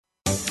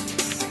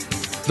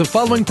The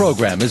following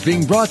program is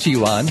being brought to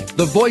you on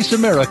the Voice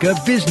America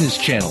Business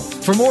Channel.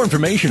 For more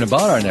information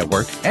about our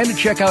network and to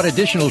check out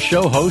additional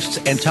show hosts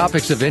and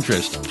topics of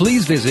interest,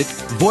 please visit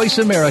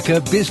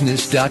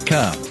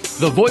voiceamericabusiness.com.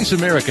 The Voice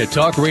America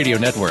Talk Radio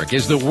Network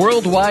is the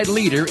worldwide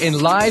leader in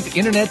live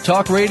Internet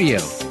talk radio.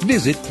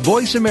 Visit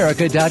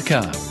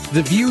voiceamerica.com.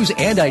 The views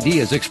and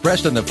ideas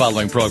expressed on the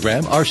following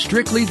program are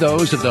strictly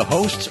those of the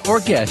hosts or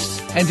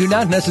guests and do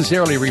not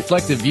necessarily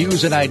reflect the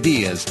views and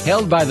ideas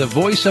held by the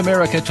Voice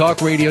America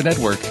Talk Radio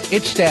Network,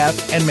 its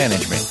staff, and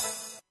management.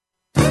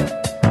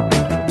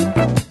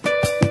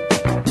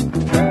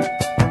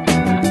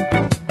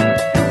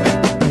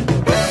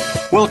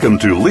 Welcome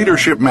to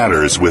Leadership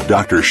Matters with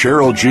Dr.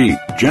 Cheryl G.,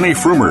 Jenni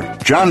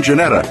Frumer, John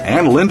Jeanetta,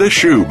 and Linda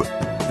Shube.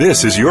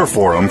 This is your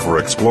forum for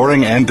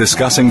exploring and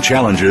discussing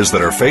challenges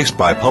that are faced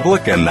by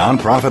public and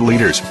nonprofit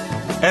leaders.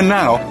 And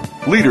now,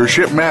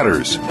 Leadership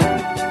Matters.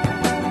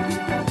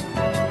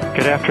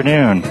 Good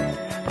afternoon.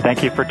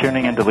 Thank you for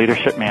tuning into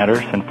Leadership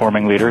Matters,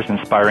 Informing Leaders,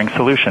 Inspiring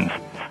Solutions.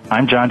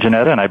 I'm John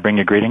Jeanetta, and I bring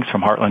you greetings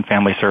from Heartland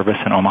Family Service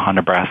in Omaha,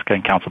 Nebraska,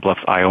 and Council Bluffs,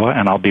 Iowa,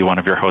 and I'll be one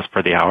of your hosts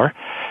for the hour.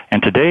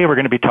 And today we're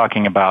going to be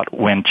talking about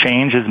when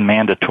change is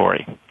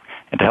mandatory.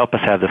 And to help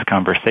us have this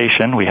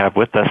conversation, we have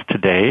with us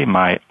today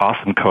my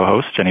awesome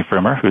co-host, Jenni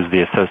Frumer, who's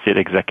the Associate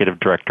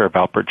Executive Director of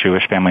Alpert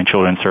Jewish Family and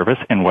Children's Service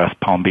in West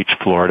Palm Beach,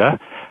 Florida.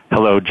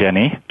 Hello,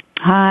 Jenni.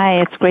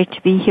 Hi, it's great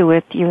to be here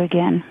with you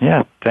again.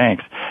 Yeah,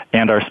 thanks.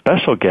 And our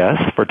special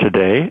guest for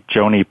today,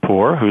 Joanie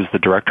Poore, who's the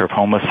Director of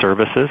Homeless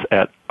Services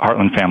at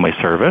Heartland Family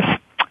Service.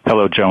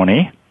 Hello,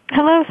 Joanie.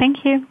 Hello,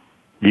 thank you.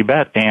 You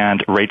bet.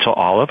 And Rachel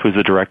Olive, who's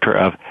the Director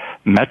of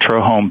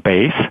Metro Home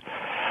Base,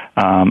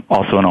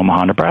 also in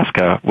Omaha,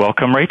 Nebraska.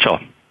 Welcome, Rachel.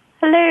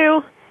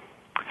 Hello.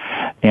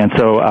 And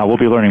so we'll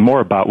be learning more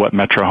about what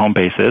Metro Home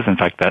Base is. In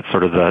fact, that's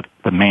sort of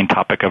the main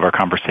topic of our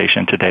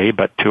conversation today.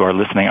 But to our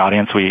listening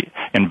audience, we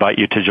invite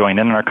you to join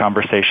in our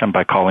conversation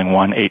by calling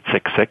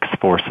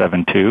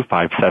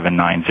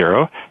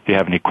 1-866-472-5790. If you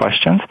have any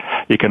questions,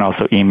 you can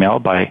also email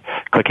by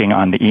clicking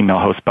on the email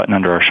host button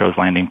under our show's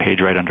landing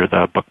page right under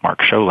the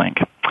bookmark show link.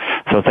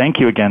 So thank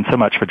you again so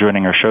much for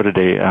joining our show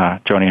today,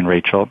 Joanie and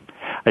Rachel.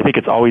 I think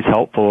it's always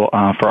helpful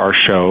for our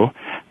show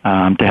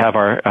to have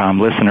our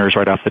listeners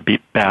right off the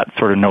bat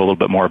sort of know a little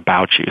bit more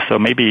about you. So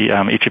maybe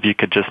each of you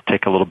could just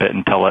take a little bit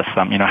and tell us,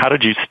 how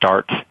did you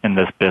start in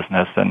this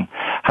business, and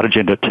how did you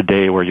end up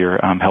today where you're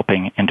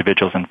helping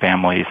individuals and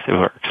families who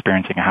are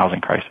experiencing a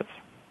housing crisis?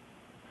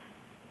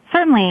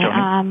 Certainly.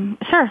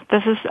 Sure.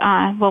 This is,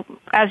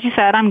 as you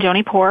said, I'm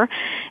Joanie Poore,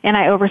 and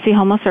I oversee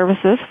homeless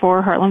services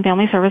for Heartland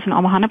Family Service in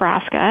Omaha,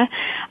 Nebraska.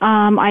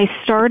 I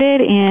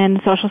started in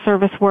social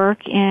service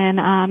work in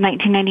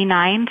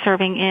 1999,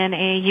 serving in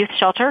a youth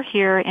shelter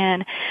here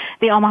in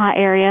the Omaha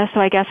area. So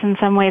I guess in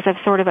some ways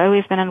I've sort of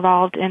always been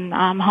involved in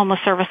homeless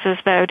services,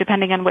 though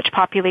depending on which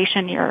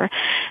population you're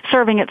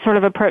serving, it's sort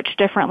of approached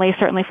differently.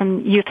 Certainly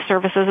from youth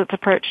services, it's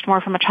approached more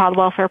from a child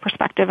welfare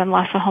perspective and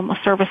less a homeless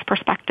service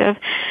perspective.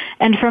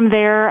 And from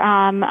there,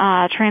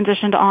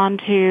 transitioned on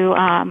to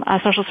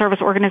a social service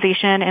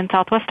organization in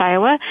Southwest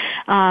Iowa,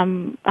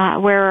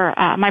 where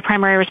my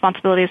primary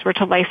responsibilities were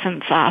to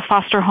license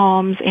foster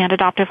homes and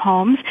adoptive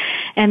homes.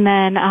 And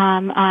then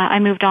I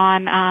moved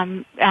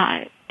on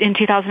in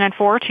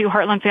 2004 to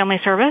Heartland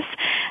Family Service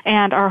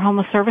and our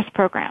homeless service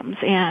programs.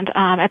 And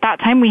at that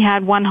time, we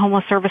had one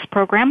homeless service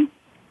program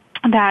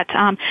that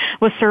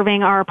was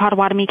serving our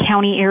Potawatomi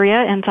County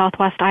area in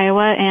southwest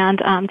Iowa,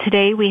 and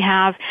today we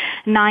have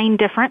 9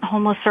 different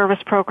homeless service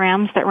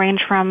programs that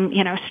range from,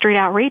 street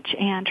outreach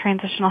and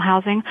transitional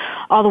housing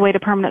all the way to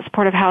permanent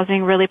supportive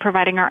housing, really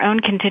providing our own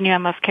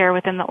continuum of care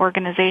within the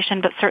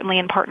organization, but certainly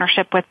in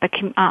partnership with the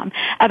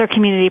other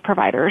community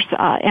providers in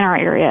our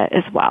area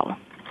as well.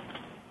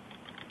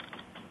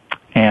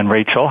 And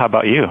Rachel, how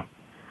about you?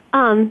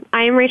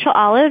 I am Rachel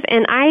Olive,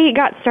 and I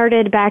got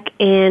started back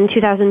in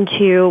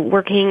 2002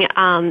 working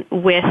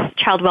with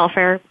child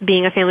welfare,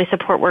 being a family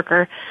support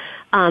worker.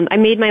 I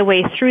made my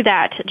way through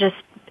that just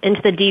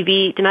into the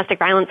DV, domestic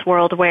violence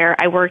world, where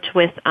I worked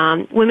with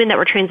women that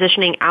were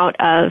transitioning out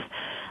of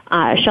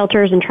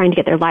shelters and trying to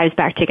get their lives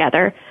back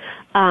together.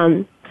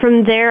 From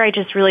there, I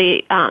just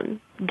really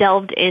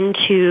delved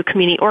into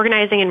community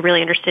organizing and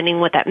really understanding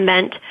what that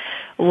meant,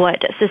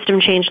 what system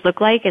change looked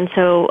like. And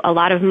so a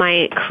lot of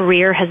my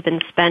career has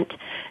been spent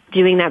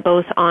doing that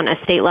both on a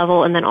state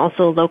level and then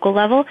also a local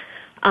level.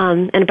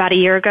 And about a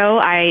year ago,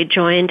 I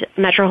joined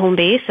Metro Home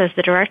Base as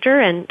the director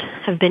and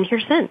have been here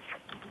since.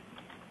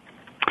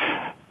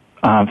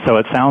 So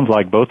it sounds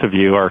like both of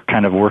you are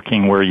kind of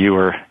working where you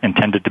were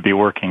intended to be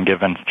working,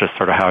 given just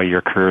sort of how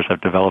your careers have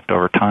developed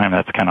over time.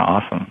 That's kind of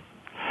awesome.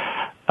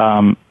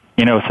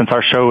 Since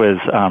our show is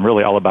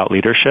really all about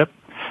leadership,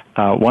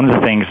 one of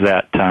the things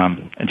that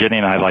Jenni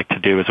and I like to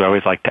do is we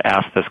always like to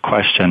ask this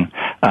question.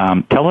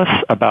 Tell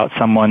us about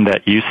someone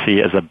that you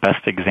see as a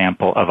best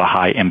example of a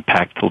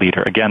high-impact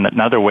leader. Again,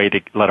 another way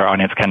to let our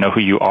audience kind of know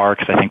who you are,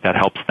 because I think that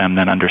helps them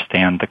then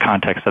understand the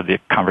context of the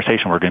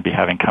conversation we're going to be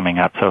having coming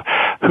up. So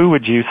who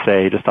would you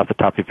say, just off the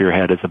top of your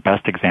head, is the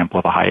best example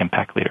of a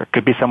high-impact leader?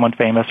 Could be someone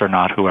famous or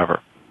not,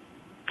 whoever.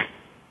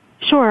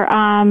 Sure.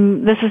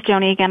 This is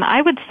Joanie again.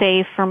 I would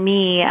say for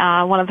me,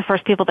 one of the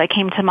first people that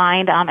came to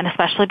mind, and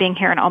especially being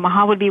here in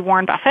Omaha, would be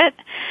Warren Buffett.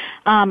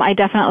 I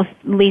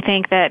definitely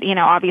think that,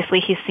 obviously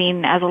he's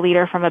seen as a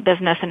leader from a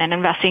business and an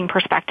investing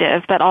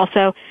perspective, but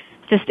also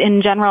just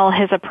in general,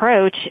 his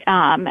approach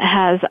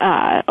has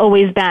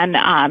always been,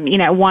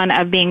 one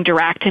of being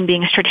direct and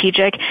being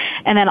strategic,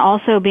 and then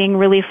also being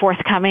really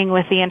forthcoming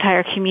with the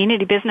entire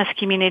business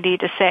community,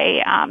 to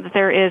say that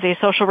there is a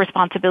social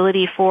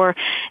responsibility for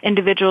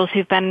individuals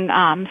who've been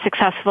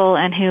successful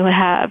and who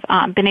have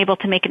been able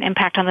to make an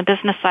impact on the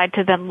business side,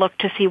 to then look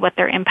to see what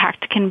their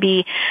impact can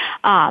be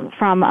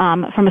from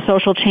a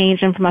social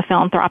change and from a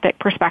philanthropic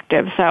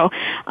perspective. So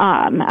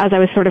as I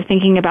was sort of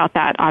thinking about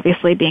that,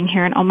 obviously being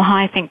here in Omaha,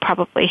 I think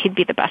probably he'd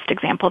be the best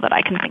example that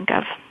I can think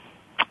of.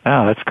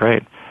 Oh, that's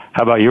great.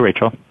 How about you,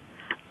 Rachel?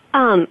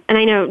 And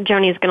I know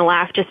Joanie's going to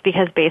laugh just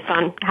because based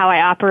on how I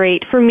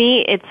operate. For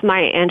me, it's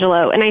Maya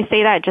Angelou. And I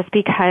say that just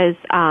because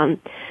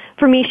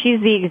for me,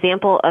 she's the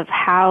example of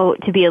how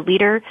to be a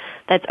leader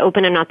that's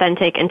open and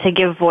authentic and to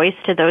give voice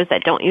to those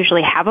that don't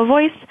usually have a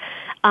voice.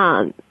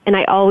 And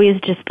I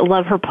always just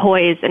love her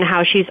poise and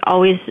how she's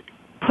always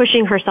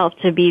pushing herself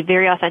to be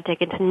very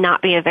authentic and to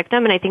not be a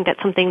victim. And I think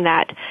that's something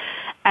that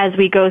as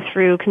we go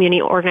through community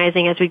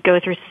organizing, as we go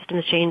through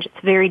systems change,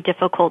 it's very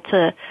difficult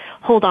to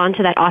hold on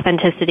to that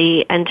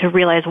authenticity and to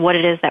realize what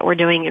it is that we're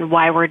doing and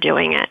why we're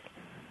doing it.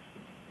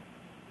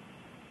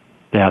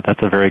 Yeah,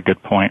 that's a very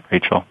good point,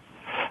 Rachel.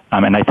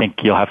 And I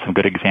think you'll have some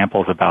good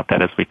examples about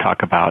that as we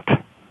talk about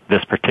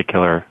this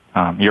particular,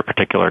 your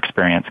particular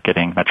experience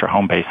getting Metro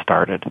Home Base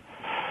started.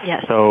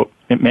 Yes. So,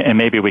 and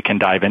maybe we can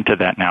dive into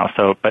that now.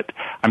 So, but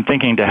I'm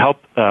thinking to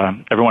help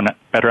everyone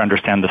better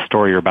understand the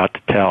story you're about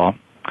to tell,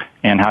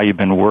 and how you've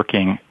been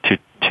working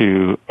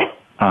to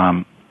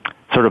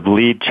sort of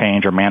lead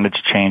change or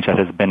manage change that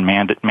has been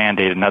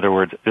mandated. In other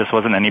words, this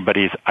wasn't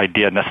anybody's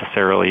idea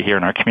necessarily here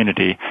in our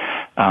community.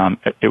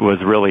 It was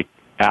really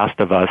asked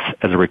of us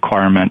as a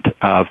requirement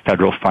of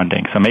federal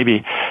funding. So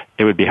maybe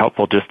it would be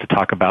helpful just to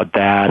talk about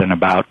that and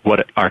about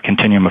what our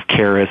continuum of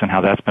care is and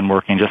how that's been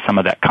working, just some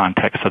of that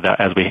context, so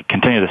that as we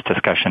continue this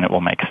discussion, it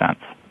will make sense.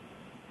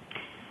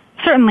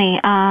 Certainly.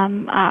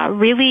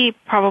 Really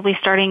probably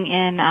starting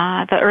in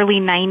the early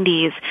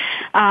 90s,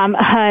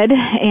 HUD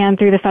and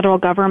through the federal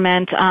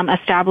government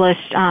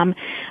established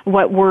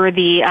what were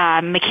the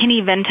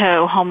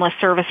McKinney-Vento homeless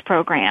service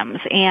programs.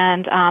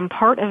 And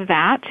part of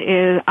that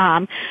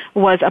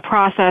was a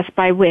process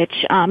by which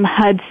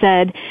HUD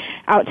said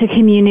out to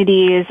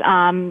communities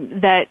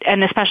that,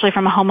 and especially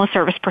from a homeless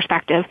service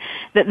perspective,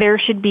 that there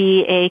should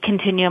be a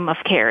continuum of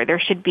care. There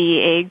should be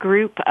a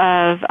group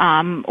of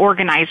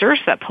organizers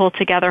that pull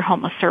together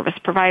homeless service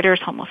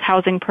providers, homeless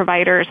housing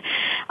providers,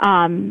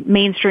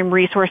 mainstream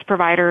resource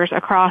providers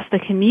across the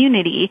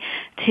community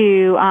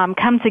to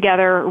come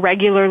together,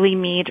 regularly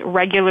meet,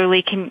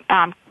 regularly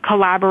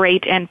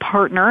collaborate and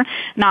partner,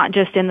 not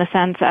just in the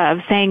sense of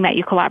saying that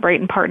you collaborate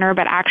and partner,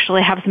 but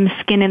actually have some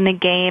skin in the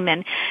game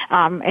and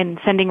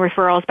sending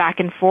referrals back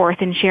and forth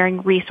and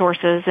sharing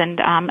resources and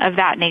of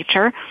that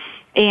nature.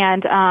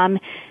 And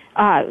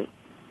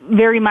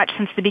very much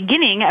since the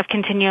beginning of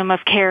Continuum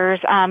of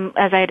Cares,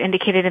 as I had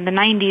indicated in the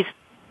 90s,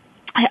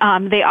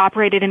 they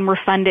operated and were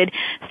funded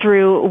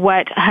through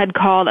what HUD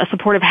called a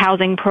supportive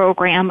housing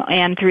program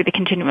and through the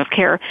Continuum of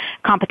Care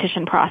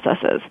competition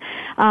processes.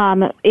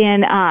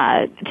 In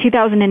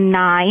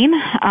 2009,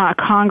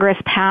 Congress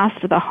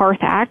passed the HEARTH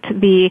Act,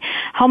 the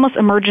Homeless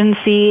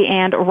Emergency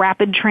and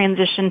Rapid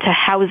Transition to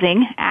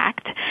Housing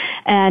Act,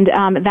 and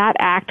that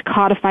act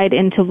codified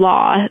into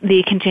law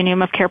the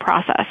Continuum of Care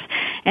process.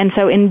 And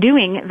so in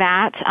doing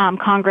that,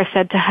 Congress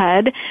said to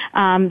HUD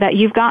that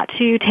you've got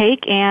to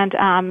take and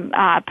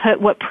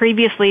put what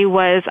previously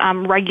was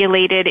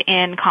regulated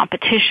in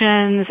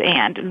competitions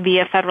and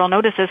via federal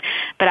notices,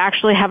 but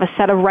actually have a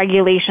set of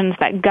regulations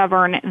that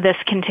govern this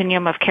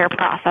continuum of care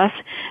process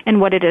and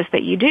what it is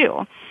that you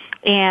do.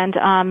 And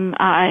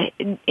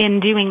in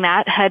doing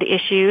that, HUD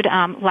issued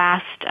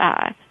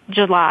last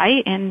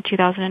July in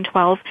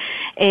 2012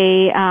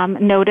 a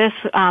notice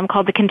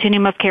called the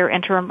Continuum of Care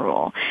Interim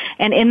Rule.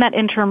 And in that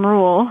interim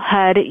rule,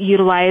 HUD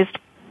utilized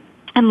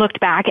and looked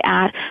back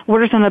at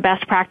what are some of the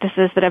best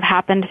practices that have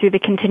happened through the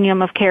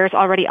Continuum of Cares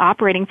already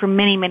operating for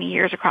many, many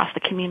years across the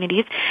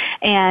communities,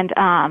 and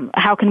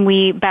how can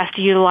we best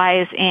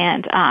utilize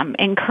and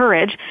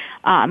encourage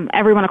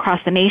everyone across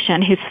the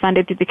nation who's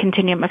funded through the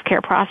Continuum of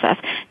Care process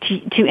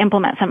to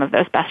implement some of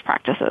those best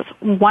practices.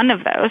 One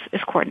of those is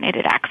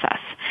coordinated access.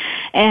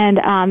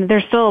 And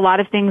there's still a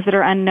lot of things that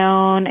are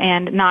unknown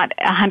and not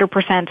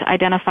 100%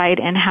 identified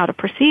in how to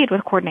proceed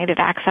with coordinated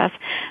access,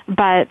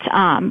 but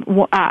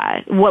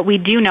what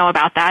we do know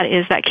about that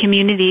is that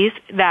communities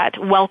that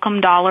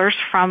welcome dollars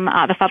from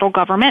the federal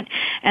government,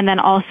 and then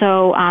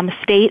also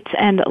states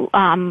and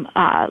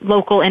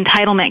local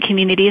entitlement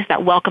communities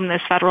that welcome those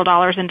federal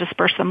dollars and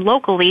disperse them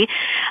locally,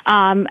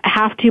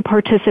 have to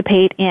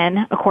participate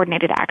in a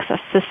coordinated access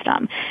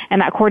system.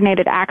 And that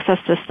coordinated access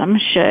system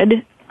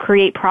should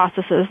create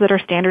processes that are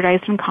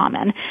standardized and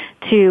common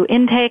to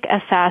intake,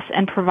 assess,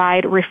 and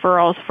provide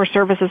referrals for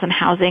services and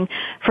housing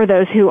for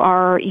those who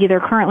are either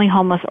currently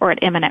homeless or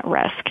at imminent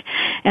risk.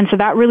 And so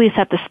that really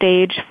set the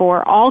stage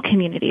for all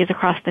communities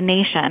across the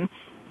nation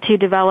to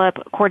develop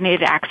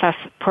coordinated access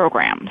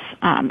programs.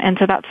 And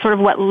so that's sort of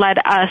what led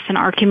us in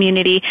our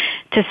community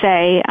to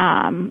say,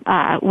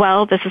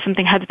 well, this is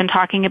something HUD's been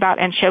talking about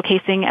and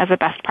showcasing as a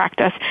best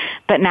practice,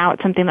 but now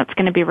it's something that's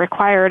going to be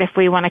required if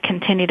we want to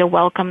continue to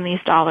welcome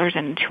these dollars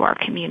into our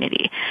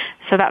community.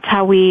 So that's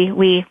how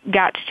we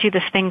got to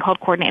this thing called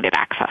coordinated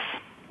access.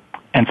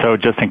 And so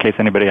just in case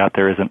anybody out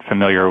there isn't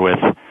familiar with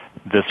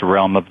this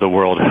realm of the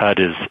world, HUD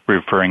is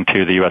referring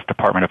to the U.S.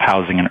 Department of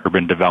Housing and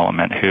Urban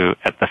Development, who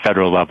at the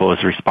federal level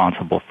is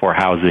responsible for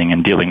housing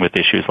and dealing with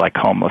issues like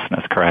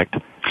homelessness, correct?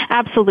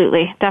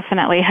 Absolutely,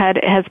 definitely. HUD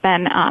has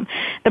been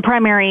the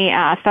primary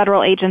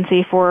federal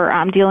agency for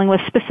dealing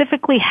with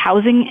specifically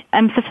housing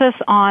emphasis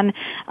on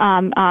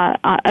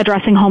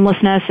addressing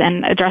homelessness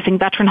and addressing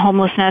veteran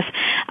homelessness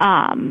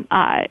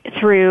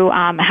through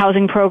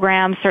housing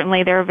programs.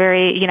 Certainly, they're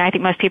very, I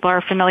think most people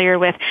are familiar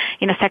with,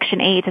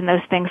 Section 8 and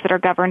those things that are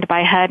governed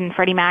by HUD and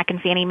Freddie Mac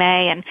and Fannie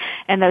Mae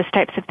and those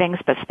types of things.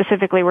 But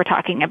specifically, we're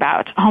talking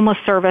about homeless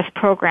service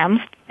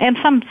programs and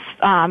some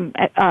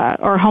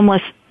or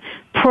homeless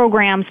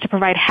programs to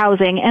provide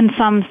housing and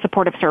some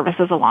supportive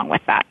services along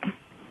with that.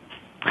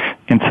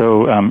 And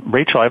so,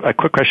 Rachel, I have a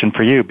quick question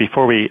for you.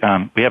 Before we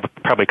have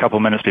probably a couple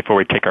minutes before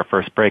we take our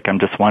first break. I'm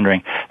just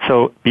wondering,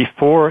 so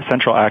before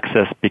Central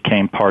Access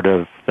became part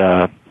of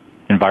the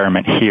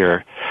environment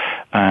here,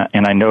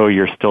 and I know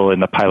you're still in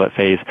the pilot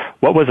phase,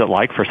 what was it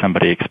like for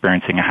somebody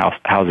experiencing a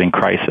housing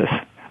crisis?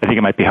 I think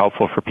it might be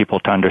helpful for people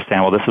to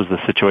understand, well, this was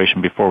the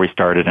situation before we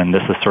started, and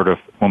this is sort of,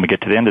 when we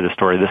get to the end of the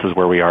story, this is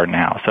where we are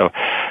now. So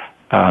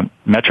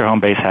Metro Home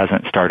Base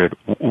hasn't started.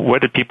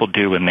 What did people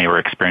do when they were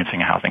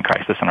experiencing a housing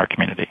crisis in our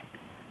community?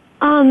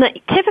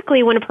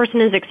 Typically, when a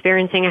person is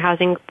experiencing a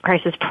housing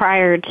crisis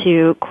prior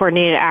to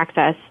coordinated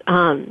access,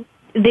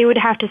 they would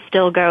have to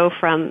still go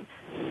from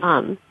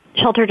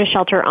shelter to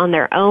shelter on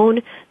their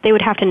own. They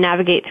would have to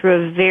navigate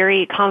through a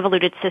very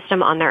convoluted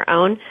system on their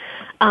own.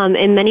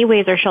 In many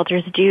ways, our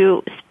shelters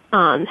do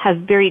have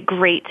very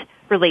great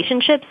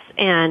relationships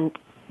and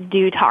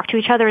do talk to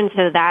each other, and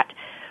so that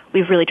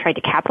we've really tried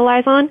to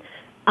capitalize on.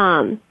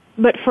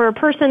 But for a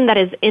person that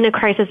is in a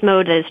crisis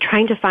mode that is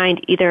trying to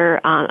find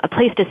either a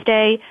place to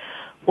stay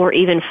or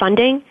even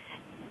funding,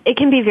 it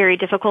can be very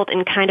difficult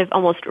and kind of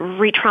almost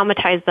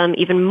re-traumatize them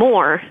even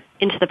more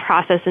into the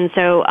process. And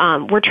so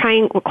what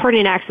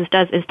Coordinated Access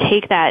does is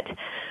take that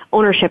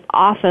ownership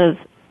off of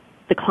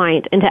the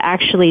client and to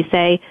actually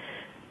say,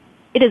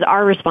 it is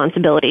our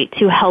responsibility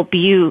to help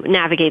you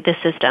navigate this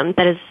system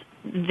that is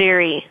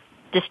very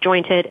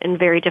disjointed and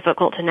very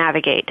difficult to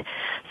navigate.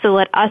 So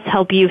let us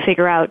help you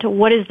figure out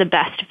what is the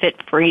best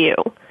fit for you.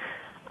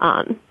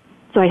 So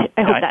I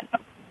hope that.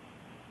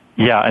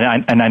 Yeah,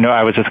 and I know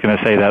I was just going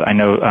to say that I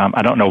know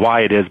I don't know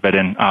why it is, but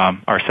in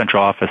our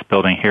central office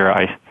building here,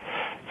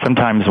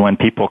 sometimes when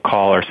people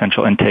call our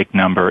central intake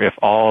number, if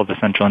all the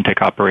central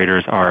intake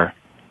operators are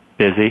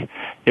busy,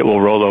 it will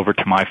roll over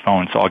to my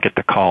phone, so I'll get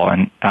the call.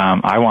 And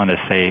I want to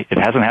say it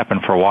hasn't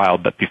happened for a while,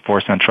 but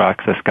before Central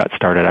Access got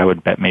started, I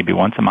would bet maybe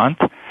once a month,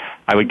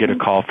 I would get a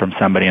call from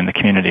somebody in the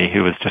community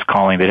who was just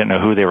calling. They didn't know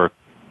who they were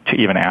to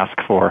even ask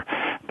for,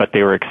 but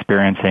they were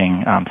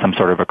experiencing some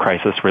sort of a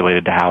crisis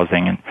related to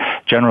housing. And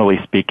generally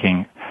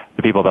speaking,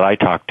 the people that I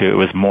talked to, it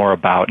was more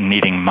about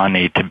needing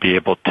money to be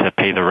able to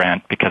pay the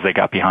rent because they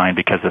got behind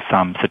because of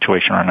some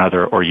situation or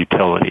another, or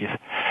utilities,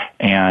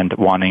 and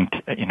wanting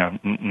to,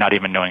 not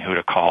even knowing who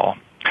to call.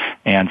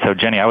 And so,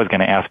 Jenni, I was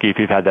going to ask you if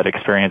you've had that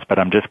experience, but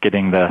I'm just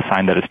getting the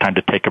sign that it's time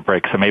to take a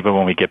break. So maybe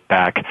when we get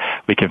back,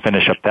 we can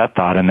finish up that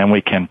thought, and then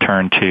we can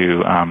turn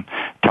to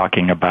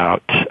talking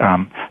about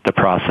the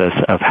process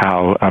of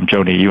how,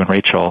 Joanie, you and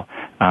Rachel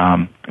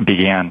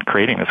began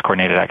creating this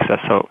coordinated access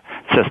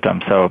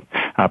system. So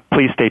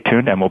please stay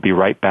tuned, and we'll be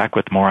right back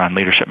with more on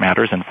Leadership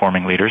Matters,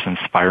 Informing Leaders,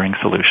 Inspiring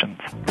Solutions.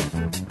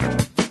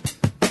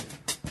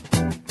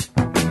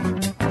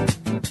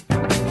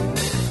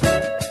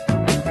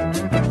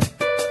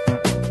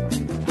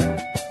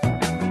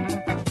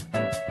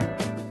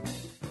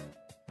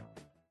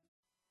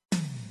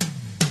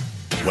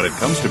 When it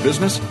comes to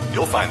business,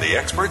 you'll find the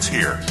experts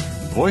here.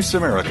 Voice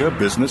America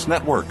Business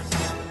Network.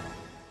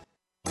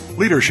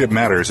 Leadership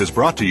Matters is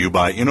brought to you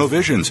by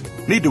Innovisions.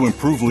 Need to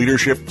improve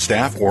leadership,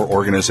 staff, or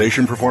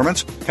organization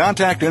performance?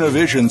 Contact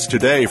Innovisions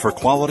today for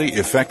quality,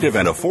 effective,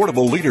 and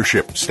affordable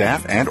leadership,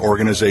 staff, and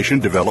organization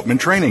development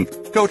training,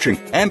 coaching,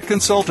 and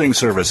consulting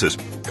services.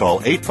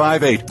 Call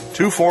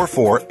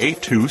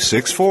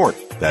 858-244-8264.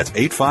 That's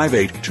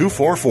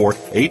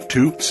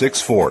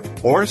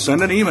 858-244-8264. Or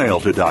send an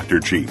email to Dr.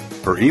 G.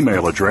 Her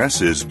email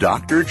address is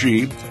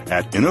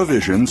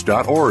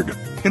drg@innovisions.org.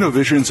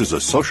 Innovisions is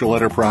a social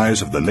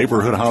enterprise of the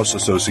Neighborhood House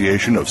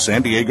Association of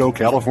San Diego,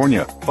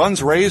 California.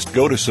 Funds raised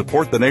go to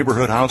support the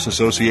Neighborhood House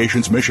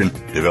Association's mission,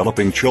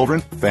 developing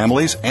children,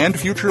 families, and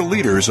future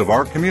leaders of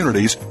our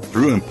communities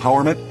through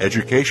empowerment,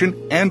 education,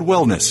 and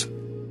wellness.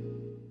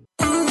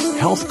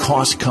 Health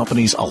costs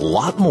companies a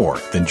lot more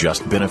than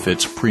just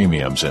benefits,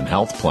 premiums, and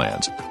health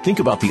plans. Think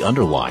about the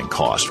underlying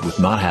cost with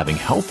not having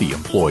healthy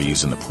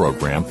employees in the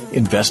program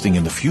investing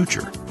in the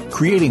future.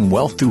 Creating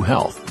Wealth Through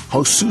Health.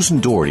 Host Susan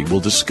Doherty will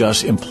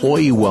discuss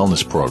employee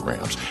wellness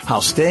programs,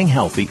 how staying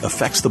healthy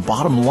affects the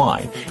bottom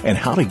line, and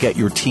how to get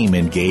your team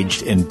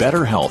engaged in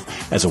better health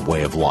as a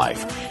way of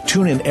life.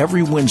 Tune in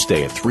every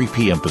Wednesday at 3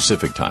 p.m.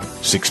 Pacific Time,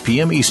 6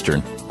 p.m.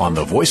 Eastern on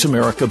the Voice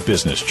America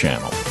Business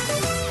Channel.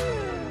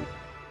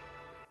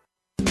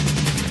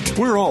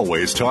 We're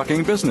always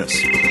talking business.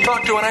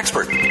 Talk to an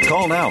expert.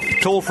 Call now,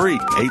 toll free,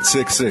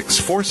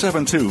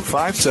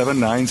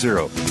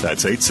 866-472-5790.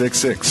 That's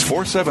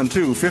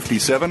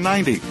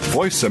 866-472-5790.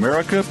 Voice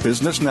America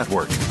Business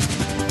Network.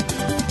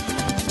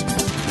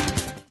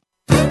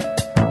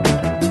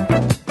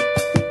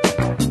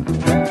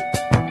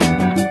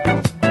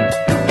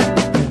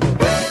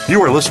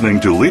 You are listening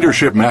to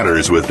Leadership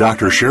Matters with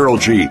Dr. Cheryl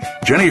G.,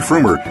 Jenni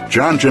Frumer,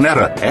 John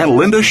Jeanetta, and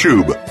Linda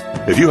Shube.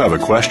 If you have a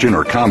question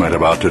or comment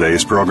about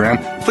today's program,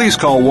 please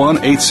call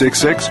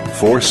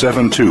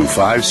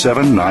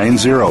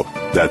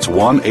 1-866-472-5790. That's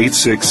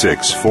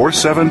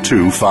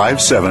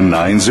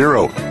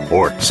 1-866-472-5790.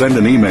 Or send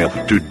an email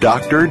to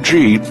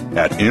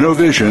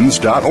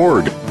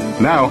drg@innovisions.org.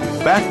 Now,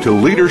 back to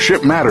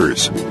Leadership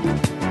Matters.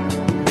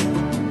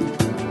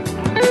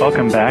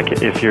 Welcome back.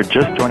 If you're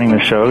just joining the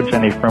show,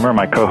 Jenni Frumer,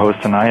 my co-host,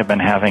 and I have been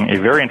having a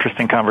very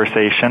interesting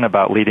conversation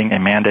about leading a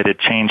mandated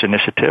change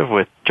initiative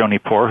with Joanie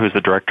Poore, who's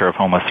the Director of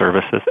Homeless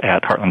Services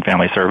at Heartland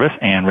Family Service,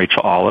 and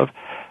Rachel Olive,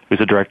 who's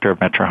the Director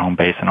of Metro Home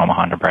Base in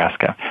Omaha,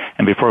 Nebraska.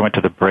 And before we went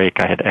to the break,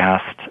 I had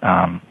asked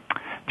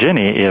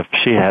Jenni if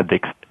she had the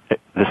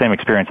same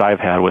experience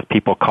I've had with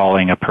people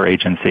calling up her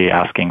agency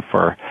asking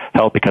for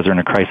help because they're in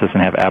a crisis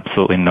and have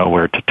absolutely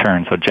nowhere to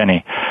turn. So,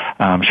 Jenni,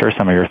 share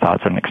some of your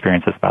thoughts and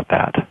experiences about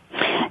that.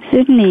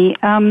 Certainly.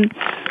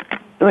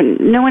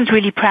 No one's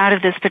really proud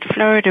of this, but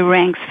Florida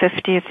ranks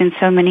 50th in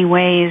so many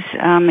ways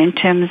in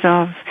terms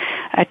of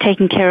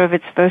taking care of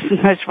its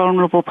most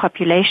vulnerable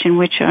population,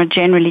 which are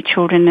generally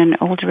children and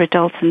older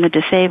adults and the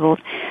disabled.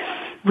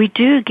 We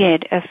do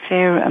get a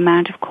fair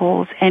amount of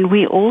calls, and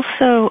we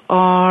also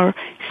are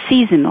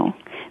seasonal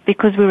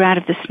because we're out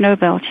of the snow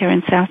belt here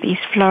in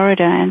southeast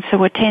Florida. And so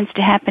what tends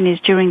to happen is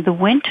during the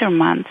winter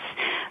months,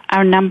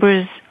 our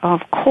numbers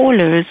of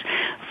callers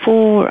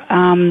for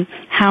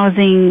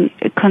housing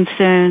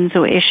concerns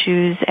or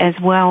issues, as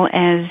well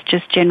as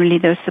just generally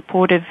those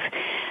supportive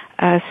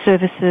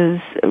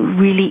services,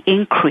 really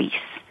increase.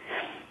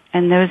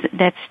 And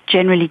that's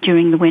generally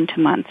during the winter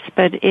months.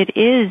 But it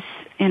is,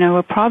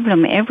 a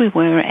problem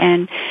everywhere.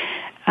 And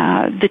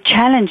the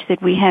challenge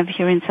that we have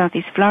here in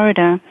southeast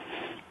Florida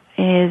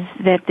is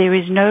that there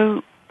is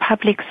no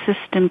public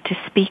system to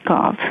speak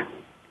of.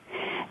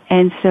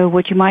 And so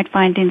what you might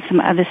find in some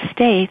other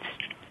states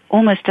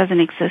almost doesn't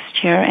exist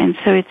here. And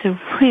so it's a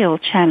real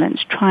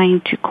challenge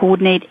trying to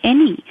coordinate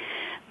any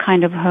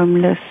kind of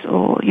homeless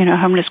or,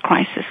 homeless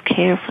crisis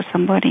care for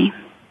somebody.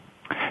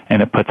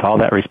 And it puts all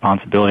that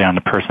responsibility on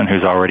the person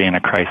who's already in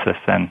a crisis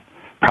and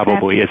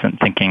probably isn't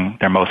thinking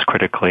they're most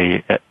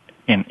critically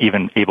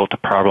even able to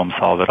problem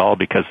solve at all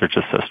because they're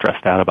just so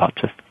stressed out about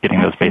just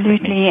getting those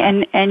basic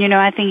needs. And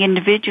I think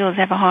individuals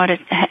have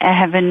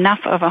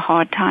enough of a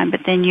hard time,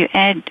 but then you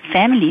add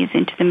families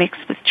into the mix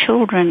with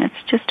children,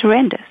 it's just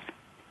horrendous.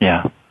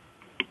 Yeah.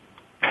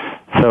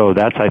 So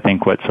that's, I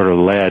think, what sort of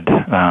led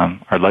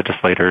our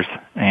legislators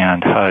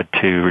and HUD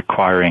to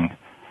requiring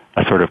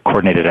a sort of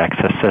coordinated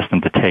access system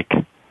to take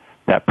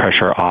that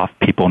pressure off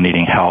people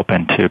needing help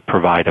and to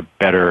provide a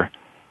better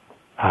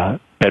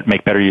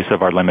make better use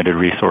of our limited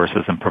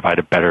resources and provide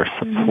a better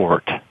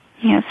support.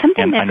 Yeah,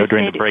 and I know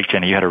during the break,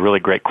 Jenni, you had a really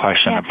great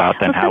question about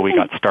then how we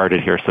got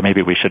started here, so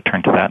maybe we should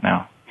turn to that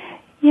now.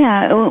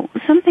 Yeah, well,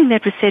 something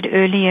that was said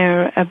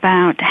earlier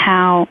about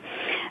how,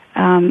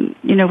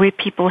 where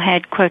people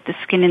had, quote, the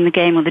skin in the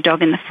game or the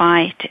dog in the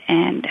fight,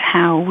 and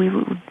how we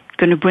were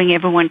going to bring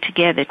everyone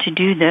together to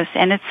do this,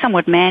 and it's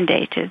somewhat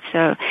mandated.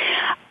 So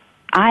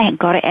I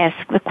got to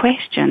ask the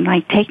question,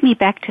 take me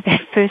back to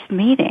that first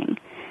meeting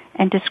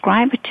and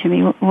describe it to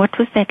me. What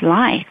was that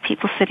like?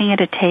 People sitting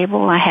at a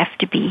table, I have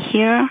to be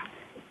here?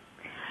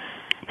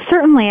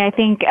 Certainly, I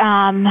think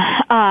one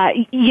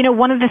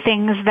of the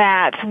things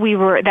that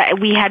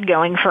we had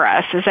going for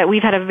us is that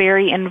we've had a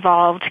very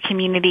involved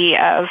community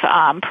of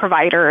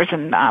providers,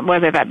 and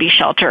whether that be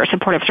shelter,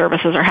 supportive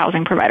services, or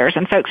housing providers,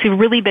 and folks who've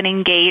really been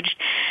engaged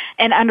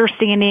in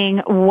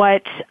understanding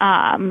what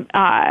are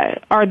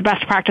the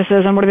best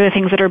practices and what are the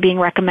things that are being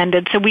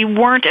recommended. So we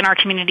weren't in our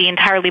community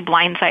entirely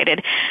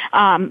blindsided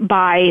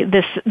by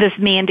this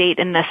mandate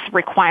and this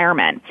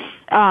requirement.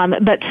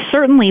 But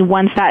certainly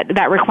once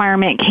that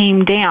requirement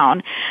came down,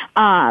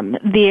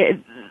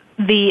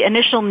 the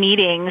initial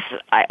meetings,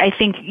 I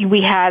think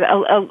we had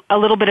a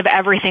little bit of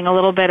everything, a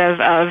little bit of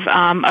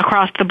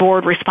across the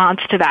board response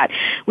to that.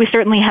 We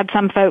certainly had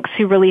some folks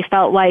who really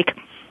felt like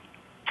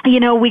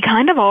we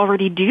kind of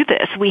already do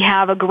this. We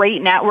have a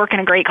great network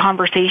and a great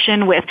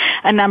conversation with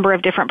a number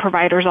of different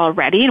providers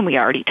already, and we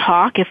already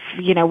talk if,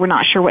 we're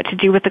not sure what to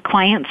do with the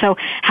client. So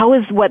how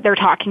is what they're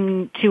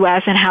talking to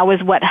us and how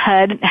is what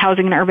HUD,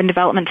 Housing and Urban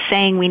Development,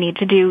 saying we need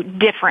to do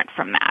different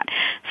from that?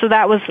 So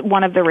that was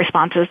one of the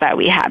responses that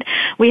we had.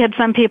 We had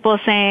some people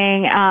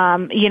saying,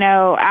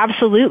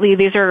 absolutely,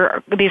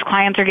 these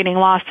clients are getting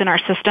lost in our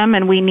system,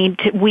 and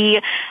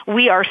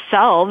we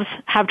ourselves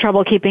have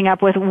trouble keeping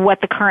up with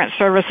what the current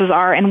services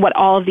are and what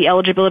all of the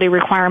eligibility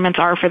requirements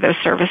are for those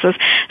services.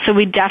 So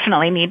we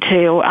definitely need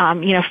to,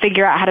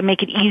 figure out how to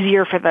make it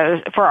easier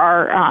for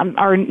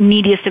our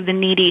neediest of the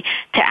needy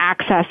to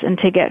access and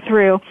to get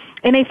through.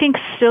 And I think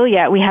still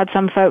yet we had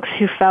some folks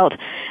who felt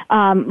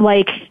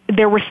like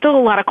there were still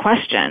a lot of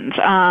questions.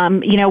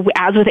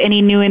 As with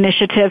any new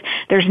initiative,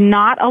 there's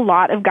not a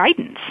lot of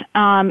guidance.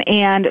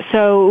 And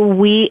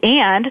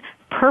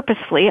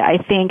purposefully, I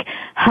think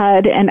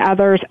HUD and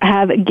others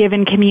have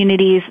given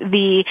communities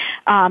the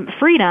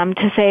freedom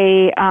to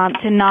say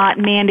to not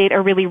mandate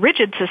a really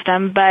rigid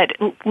system, but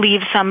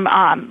leave some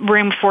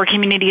room for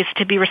communities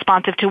to be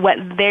responsive to what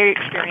they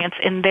experience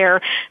in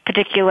their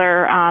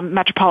particular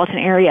metropolitan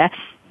area.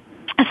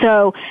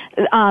 So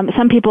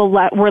some people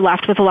were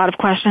left with a lot of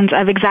questions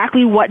of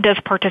exactly what does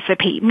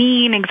participate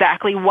mean,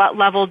 exactly what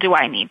level do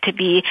I need to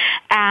be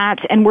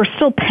at, and we're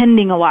still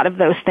pending a lot of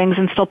those things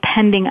and still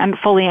pending and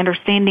fully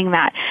understanding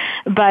that.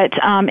 But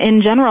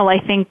in general, I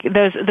think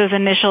those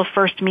initial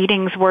first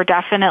meetings were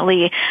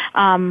definitely,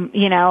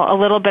 a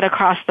little bit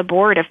across the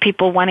board of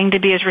people wanting to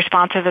be as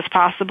responsive as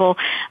possible,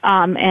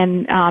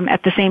 and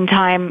at the same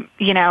time,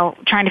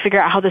 trying to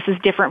figure out how this is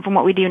different from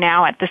what we do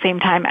now, at the same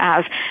time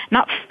as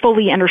not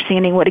fully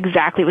understanding what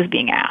exactly was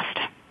being asked.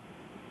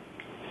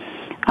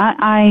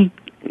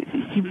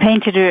 You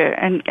painted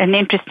an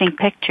interesting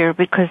picture,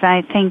 because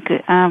I think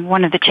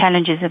one of the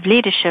challenges of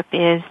leadership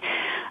is,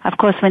 of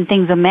course, when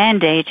things are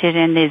mandated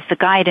and there's the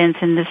guidance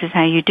and this is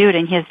how you do it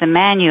and here's the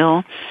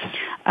manual,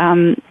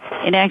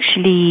 it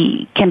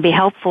actually can be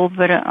helpful,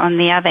 but on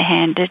the other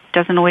hand, it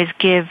doesn't always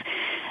give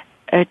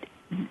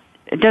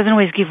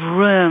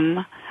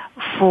room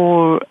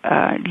for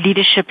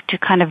leadership to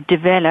kind of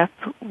develop,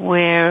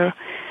 where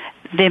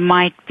there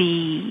might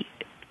be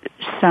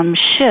some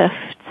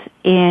shifts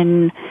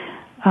in,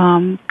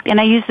 and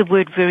I use the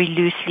word very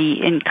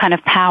loosely, in kind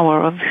of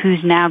power of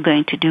who's now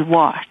going to do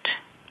what,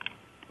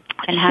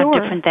 and how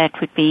different that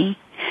would be.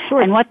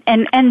 Sure.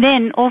 And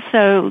then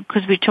also,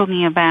 because we're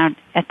talking about,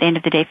 at the end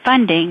of the day,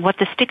 funding, what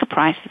the sticker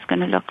price is going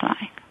to look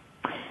like.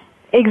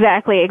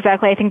 Exactly.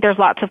 I think there's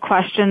lots of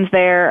questions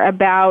there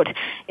about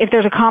if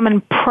there's a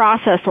common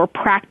process or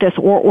practice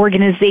or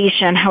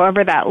organization,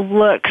 however that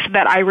looks,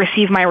 that I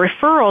receive my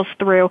referrals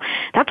through.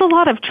 That's a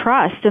lot of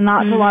trust and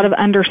that's a lot of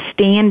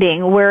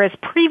understanding, whereas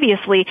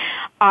previously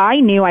I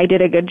knew I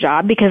did a good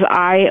job because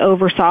I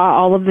oversaw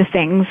all of the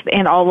things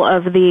and all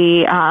of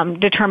the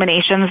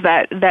determinations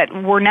that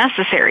were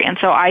necessary, and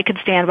so I could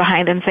stand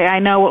behind and say, I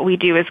know what we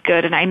do is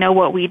good and I know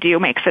what we do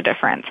makes a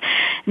difference.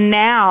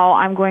 Now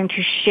I'm going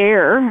to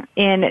share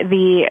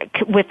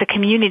with the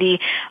community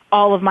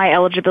all of my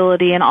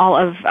eligibility and all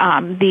of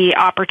the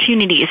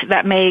opportunities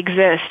that may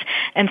exist.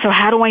 And so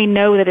how do I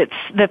know that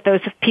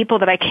those people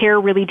that I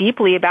care really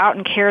deeply about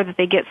and care that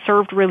they get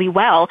served really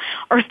well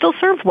are still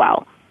served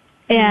well?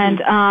 And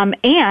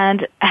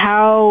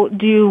how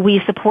do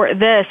we support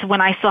this when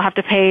I still have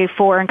to pay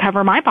for and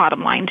cover my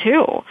bottom line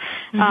too?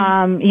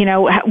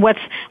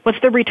 What's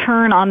the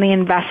return on the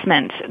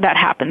investment that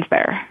happens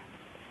there?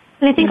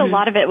 And I think a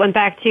lot of it went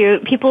back to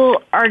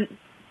people are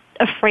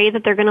afraid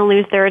that they're going to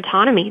lose their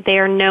autonomy. They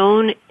are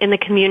known in the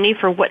community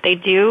for what they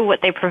do, what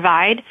they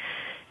provide.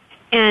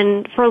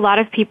 And for a lot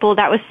of people,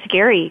 that was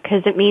scary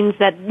because it means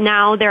that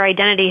now their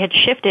identity had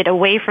shifted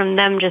away from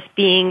them just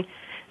being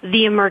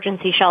the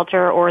emergency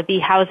shelter or the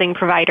housing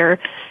provider.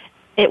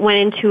 It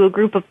went into a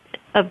group of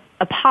a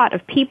pot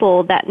of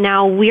people that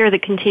now we are the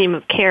continuum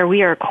of care.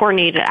 We are a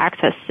coordinated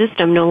access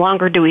system. No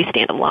longer do we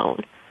stand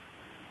alone.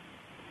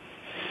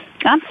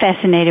 I'm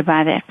fascinated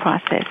by that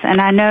process,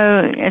 and I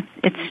know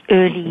it's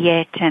early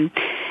yet,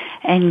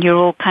 and you're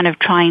all kind of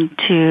trying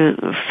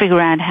to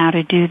figure out how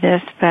to do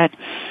this, but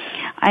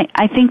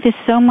I think there's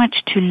so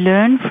much to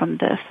learn from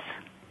this.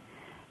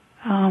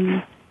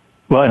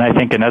 Well, and I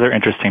think another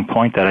interesting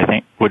point that I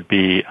think would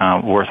be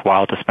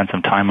worthwhile to spend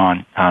some time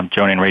on,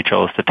 Joanie and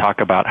Rachel, is to talk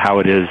about how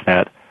it is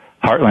that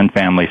Heartland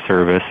Family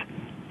Service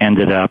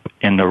ended up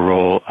in the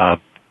role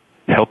of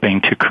helping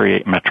to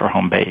create Metro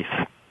Home Base.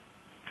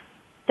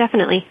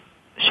 Definitely.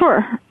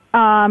 Sure.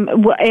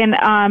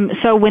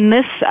 So when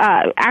this,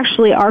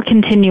 actually our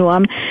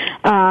continuum,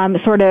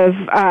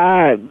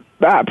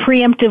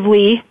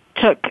 preemptively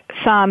took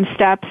some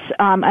steps,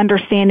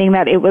 understanding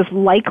that it was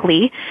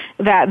likely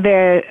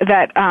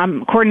that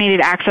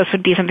coordinated access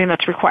would be something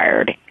that's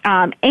required,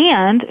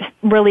 and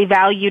really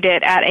valued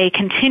it at a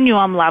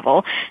continuum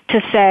level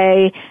to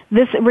say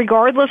this,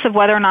 regardless of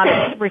whether or not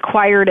it's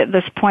required at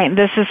this point,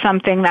 this is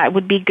something that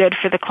would be good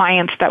for the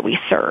clients that we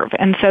serve.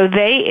 And so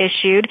they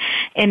issued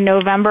in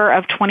November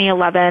of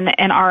 2011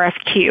 an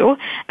RFQ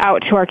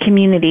out to our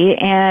community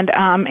and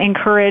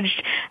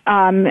encouraged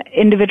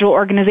individual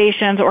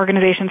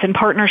organizations in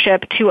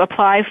partnership to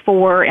apply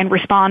for and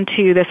respond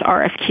to this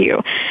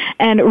RFQ,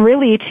 and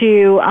really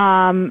to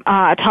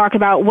talk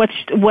about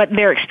what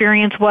their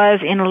experience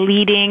was in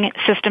leading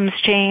systems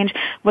change,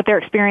 what their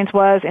experience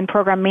was in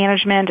program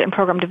management and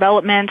program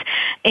development,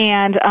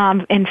 and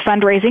in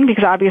fundraising,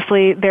 because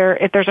obviously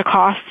there's a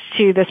cost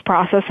to this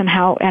process and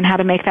how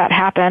to make that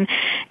happen.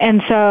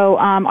 And so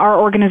our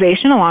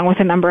organization, along with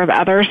a number of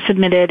others,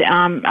 submitted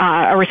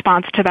a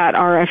response to that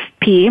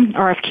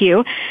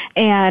RFQ,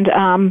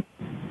 and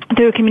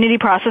through a community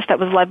process that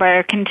was led by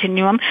our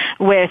continuum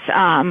with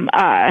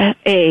a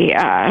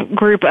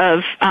group of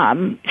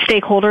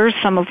stakeholders,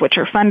 some of which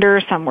are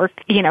funders, some were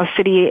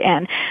city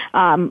and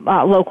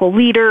local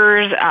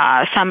leaders,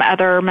 some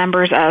other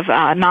members of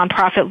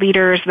nonprofit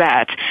leaders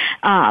that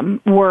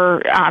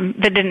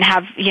that didn't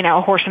have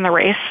a horse in the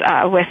race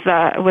with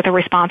a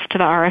response to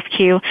the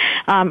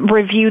RFQ,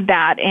 reviewed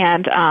that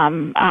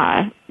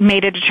and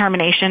made a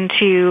determination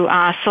to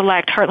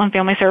select Heartland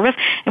Family Service,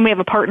 and we have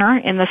a partner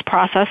in this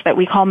process that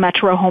we call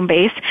Metro Home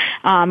Base,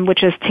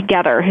 which is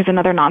Together, who's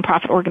another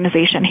nonprofit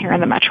organization here in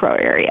the metro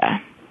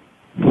area.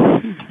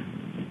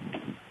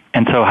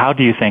 And so how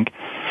do you think,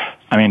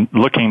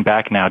 looking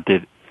back now,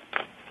 did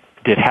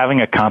having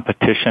a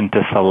competition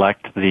to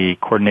select the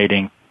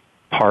coordinating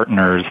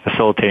partners,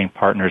 facilitating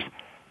partners,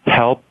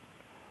 help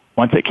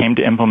once it came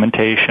to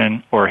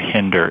implementation or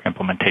hinder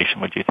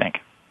implementation, would you think?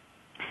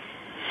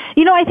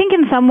 I think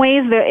in some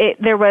ways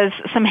there was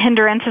some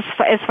hindrance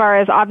as far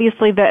as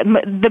obviously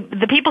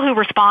the people who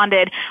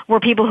responded were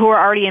people who were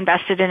already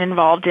invested and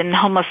involved in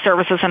homeless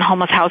services and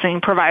homeless housing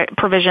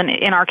provision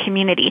in our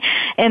community.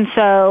 And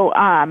so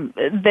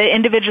the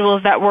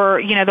individuals that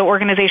were, the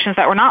organizations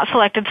that were not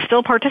selected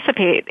still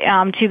participate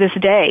to this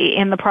day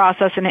in the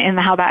process and in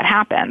how that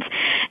happens.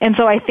 And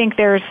so I think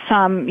there's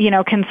some,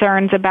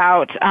 concerns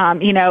about,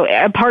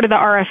 a part of the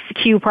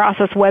RFQ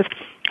process was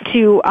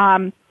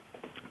to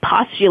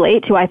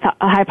postulate, to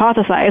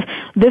hypothesize,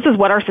 this is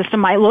what our system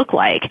might look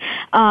like.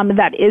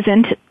 That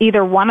isn't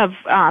either one of,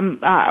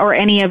 or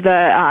any of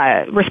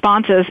the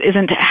responses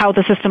isn't how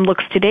the system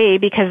looks today,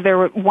 because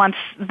once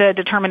the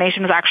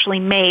determination was actually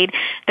made,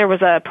 there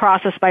was a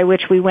process by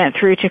which we went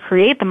through to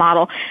create the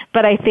model.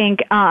 But I think,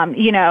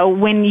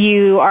 when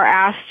you are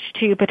asked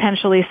to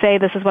potentially say,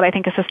 this is what I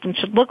think a system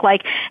should look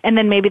like, and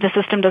then maybe the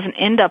system doesn't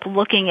end up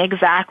looking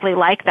exactly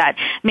like that,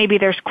 maybe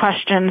there's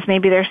questions,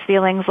 maybe there's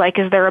feelings like,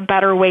 is there a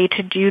better way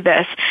to do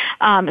this?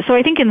 So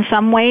I think in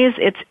some ways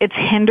it's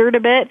hindered a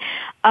bit.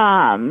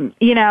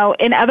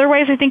 In other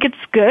ways, I think it's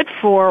good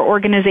for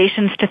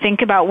organizations to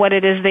think about what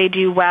it is they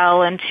do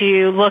well and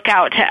to look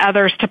out to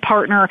others to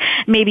partner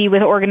maybe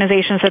with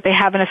organizations that they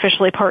haven't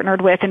officially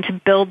partnered with and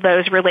to build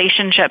those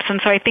relationships.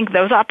 And so I think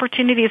those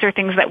opportunities are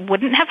things that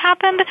wouldn't have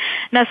happened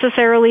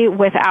necessarily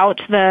without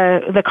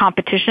the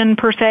competition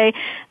per se,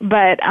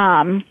 but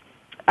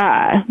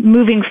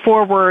moving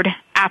forward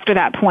after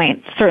that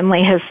point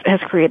certainly has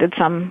created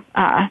some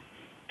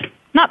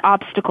not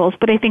obstacles,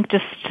 but I think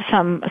just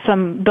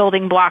some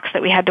building blocks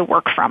that we had to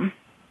work from.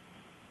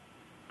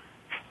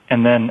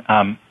 And then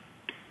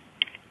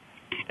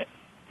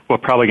we're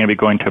probably going to be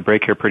going to a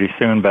break here pretty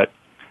soon, but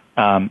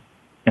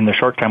in the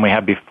short time we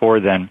have before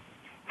then,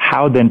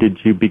 how then did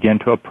you begin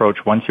to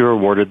approach, once you were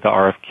awarded the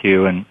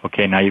RFQ and,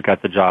 okay, now you've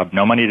got the job,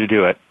 no money to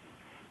do it,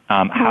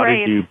 how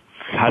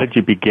did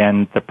you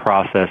begin the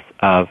process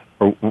of,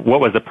 or what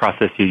was the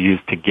process you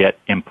used to get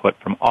input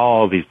from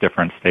all these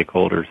different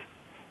stakeholders?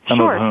 Some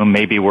of whom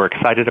maybe were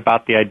excited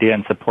about the idea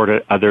and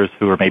supported, others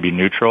who were maybe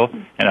neutral,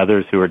 and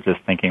others who were just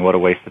thinking, what a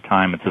waste of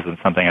time, this isn't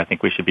something I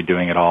think we should be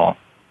doing at all.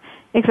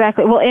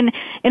 Exactly. Well, in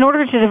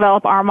order to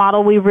develop our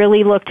model, we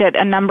really looked at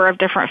a number of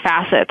different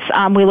facets.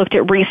 We looked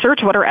at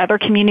research. What are other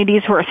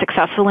communities who are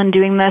successful in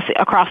doing this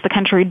across the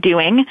country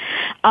doing?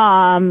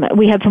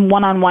 We had some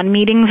one-on-one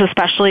meetings,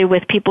 especially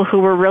with people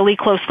who were really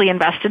closely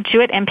invested to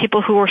it and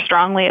people who were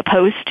strongly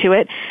opposed to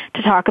it,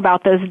 to talk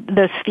about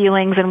those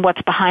feelings and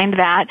what's behind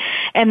that.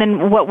 And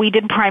then what we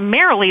did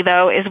primarily,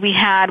 though, is we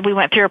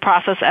went through a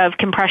process of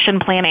compression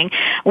planning,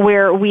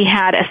 where we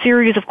had a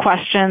series of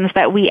questions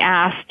that we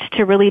asked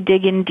to really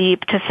dig in deep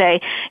to say,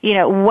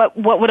 what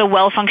would a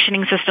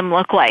well-functioning system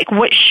look like?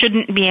 What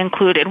shouldn't be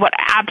included? What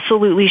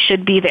absolutely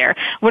should be there?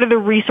 What are the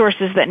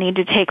resources that need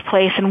to take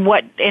place? And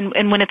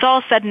when it's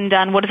all said and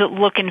done, what does it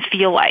look and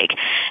feel like?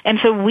 And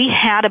so we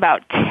had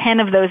about 10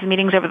 of those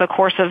meetings over the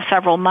course of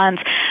several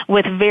months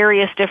with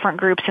various different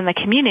groups in the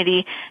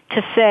community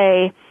to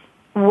say,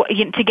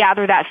 to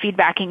gather that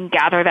feedback and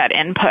gather that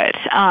input.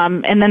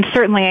 And then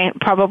certainly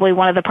probably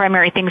one of the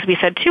primary things we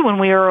said too when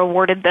we were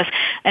awarded this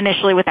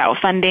initially without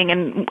funding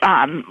and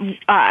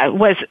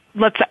was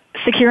let's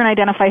secure and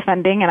identify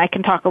funding, and I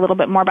can talk a little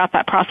bit more about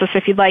that process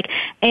if you'd like,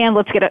 and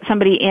let's get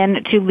somebody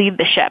in to lead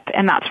the ship,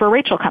 and that's where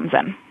Rachel comes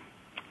in.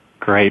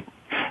 Great.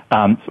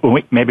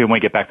 Maybe when we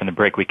get back from the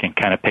break, we can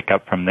kind of pick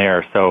up from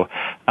there. So,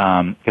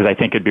 because I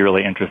think it'd be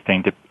really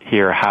interesting to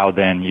hear how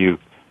then you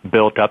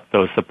built up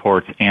those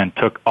supports and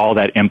took all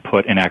that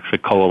input and actually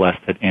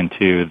coalesced it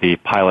into the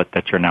pilot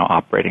that you're now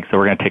operating. So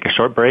we're going to take a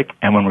short break,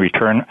 and when we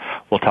return,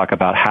 we'll talk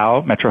about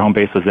how Metro Home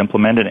Base was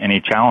implemented and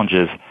any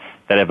challenges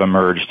that have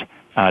emerged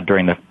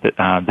during this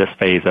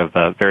phase of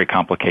a very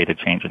complicated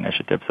change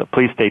initiative. So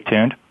please stay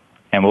tuned,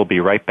 and we'll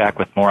be right back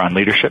with more on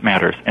Leadership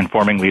Matters,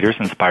 Informing Leaders,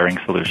 Inspiring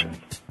Solutions.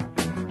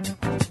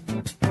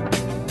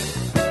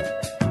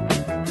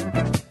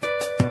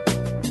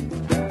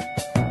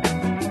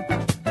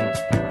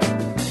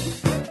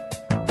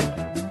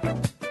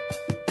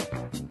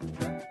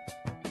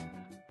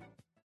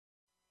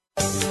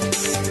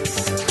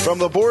 From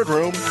the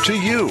boardroom to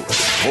you,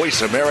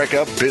 Voice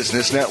America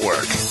Business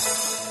Network.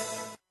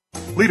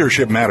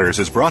 Leadership Matters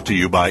is brought to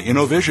you by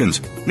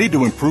InnoVisions. Need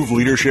to improve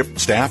leadership,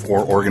 staff, or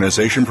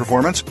organization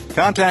performance?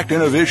 Contact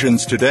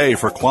InnoVisions today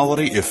for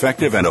quality,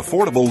 effective, and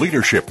affordable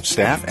leadership,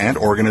 staff, and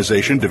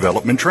organization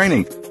development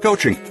training,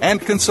 coaching, and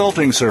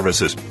consulting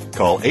services.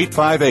 Call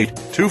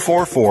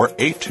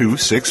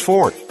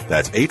 858-244-8264.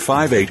 That's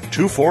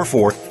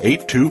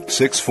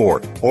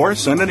 858-244-8264. Or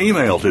send an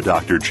email to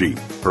Dr. G.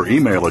 Her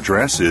email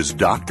address is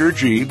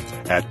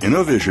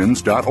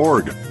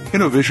drg@innovisions.org.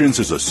 InnoVisions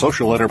is a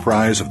social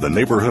enterprise of the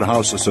Neighborhood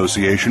House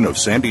Association of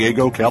San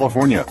Diego,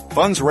 California.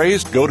 Funds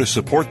raised go to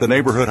support the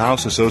Neighborhood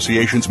House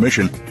Association's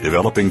mission,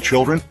 developing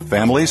children,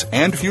 families,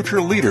 and future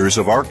leaders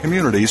of our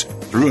communities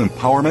through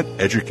empowerment,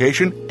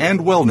 education, and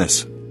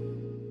wellness.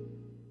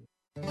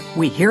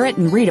 We hear it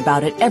and read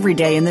about it every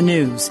day in the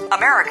news.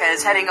 America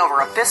is heading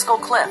over a fiscal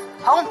cliff.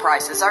 Home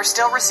prices are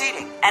still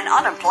receding and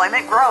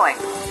unemployment growing.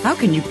 How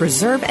can you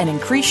preserve and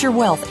increase your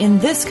wealth in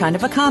this kind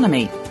of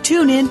economy?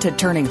 Tune in to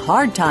Turning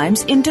Hard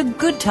Times into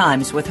Good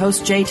Times with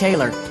host Jay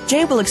Taylor.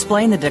 Jay will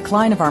explain the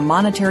decline of our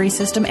monetary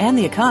system and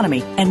the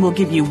economy, and will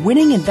give you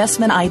winning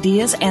investment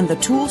ideas and the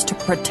tools to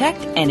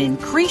protect and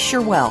increase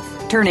your wealth.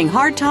 Turning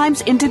Hard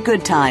Times into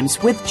Good Times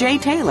with Jay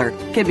Taylor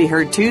can be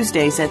heard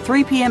Tuesdays at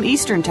 3 p.m.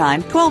 Eastern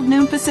Time, 12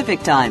 noon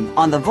Pacific Time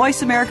on the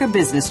Voice America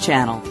Business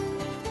Channel.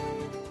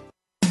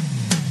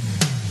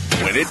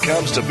 When it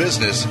comes to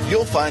business,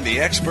 you'll find the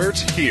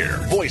experts here.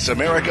 Voice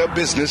America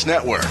Business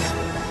Network.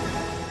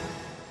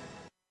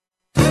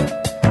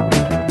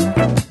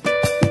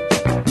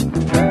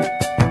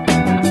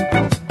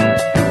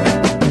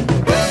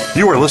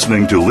 You are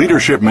listening to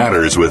Leadership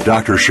Matters with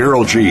Dr.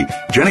 Cheryl G.,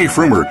 Jenni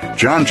Frumer,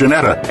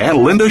 Jeanetta,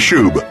 and Linda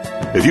Shube.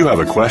 If you have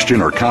a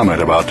question or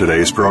comment about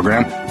today's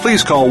program,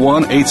 please call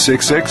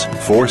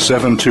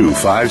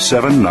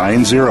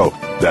 1-866-472-5790.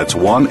 That's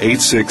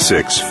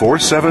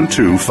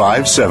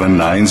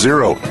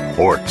 1-866-472-5790.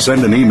 Or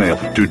send an email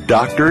to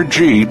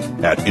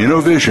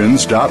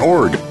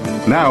drg@innovisions.org.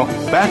 Now,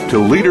 back to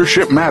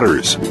Leadership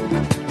Matters.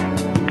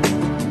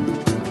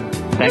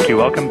 Thank you.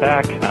 Welcome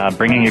back.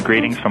 Bringing you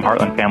greetings from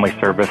Heartland Family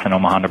Service in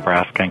Omaha,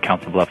 Nebraska, and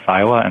Council Bluffs,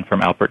 Iowa, and from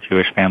Alpert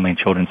Jewish Family and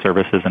Children's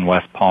Services in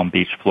West Palm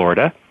Beach,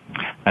 Florida.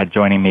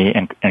 Joining me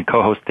and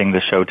co-hosting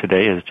the show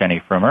today is Jenni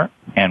Frumer,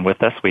 and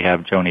with us we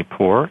have Joanie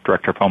Poore,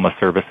 Director of Homeless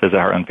Services at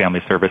Heartland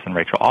Family Service, and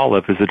Rachel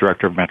Olive, who's the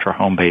Director of Metro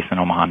Home Base in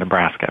Omaha,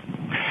 Nebraska.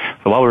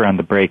 So while we were on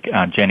the break,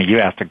 Jenni, you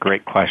asked a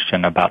great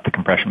question about the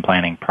compression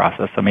planning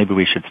process, so maybe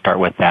we should start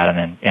with that,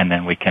 and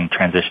then we can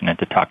transition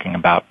into talking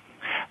about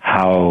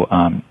how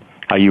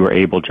you were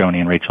able, Joanie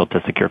and Rachel,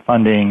 to secure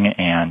funding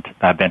and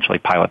eventually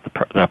pilot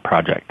the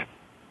project.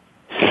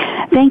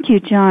 Thank you,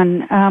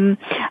 John.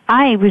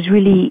 I was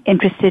really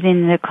interested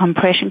in the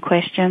compression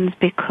questions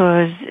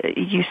because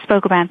you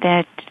spoke about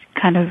that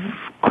kind of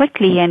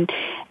quickly, and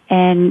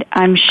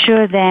I'm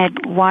sure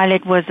that while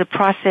it was a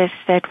process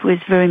that was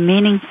very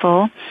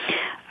meaningful,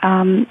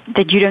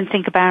 that you don't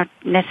think about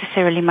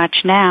necessarily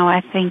much now.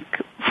 I think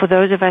for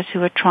those of us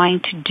who are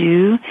trying to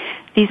do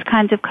these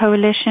kinds of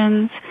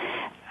coalitions,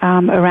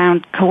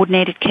 around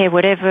coordinated care,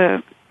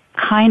 whatever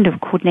kind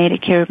of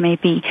coordinated care it may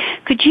be.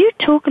 Could you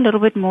talk a little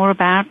bit more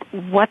about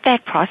what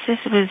that process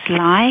was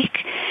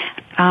like?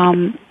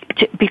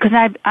 Because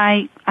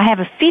I have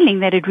a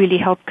feeling that it really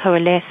helped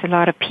coalesce a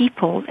lot of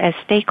people as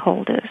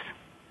stakeholders.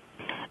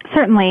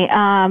 Certainly.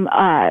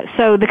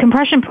 So the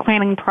compression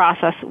planning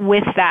process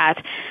with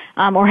that,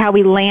 or how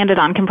we landed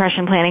on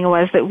compression planning,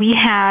 was that we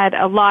had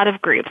a lot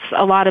of groups,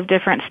 a lot of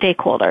different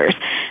stakeholders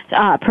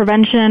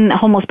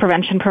homeless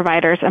prevention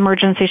providers,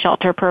 emergency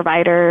shelter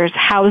providers,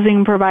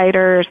 housing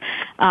providers,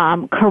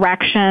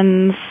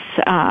 corrections,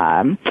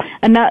 and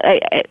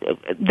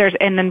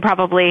then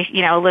probably,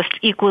 a list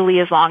equally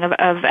as long of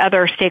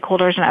other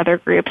stakeholders and other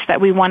groups that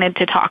we wanted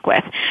to talk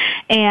with.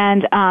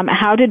 And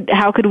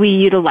how could we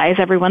utilize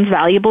everyone's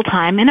valuable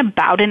time in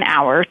about an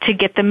hour to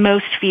get the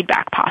most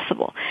feedback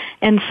possible?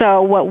 And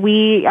so what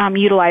we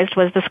utilized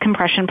was this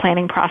compression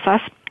planning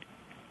process.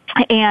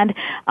 And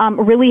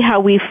really how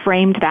we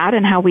framed that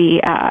and how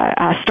we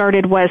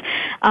started was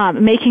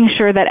making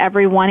sure that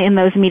everyone in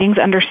those meetings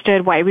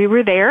understood why we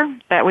were there,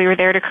 that we were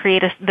there to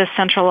create this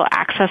central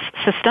access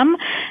system,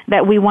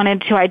 that we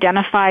wanted to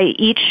identify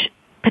each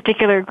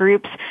particular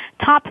group's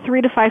top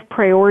 3 to 5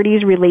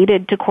 priorities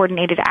related to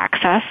coordinated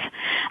access.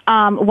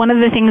 One of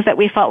the things that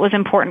we felt was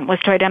important was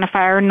to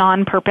identify our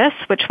non-purpose,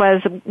 which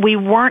was we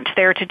weren't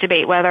there to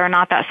debate whether or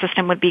not that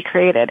system would be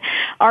created.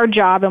 Our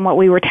job and what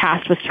we were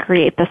tasked was to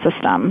create the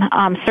system.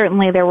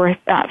 Certainly there were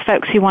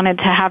folks who wanted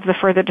to have the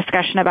further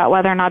discussion about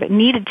whether or not it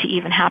needed to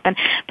even happen,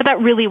 but that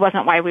really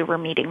wasn't why we were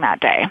meeting that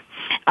day.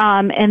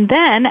 And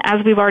then,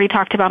 as we've already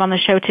talked about on the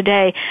show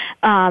today,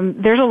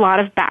 there's a lot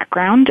of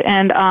background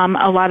and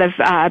a lot of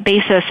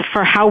basis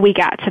for how we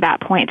got to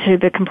that point, to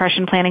the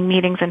compression planning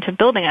meetings and to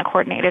building a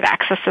coordinated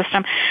access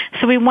system.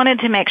 So we wanted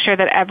to make sure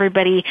that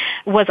everybody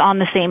was on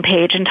the same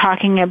page and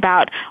talking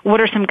about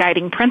what are some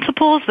guiding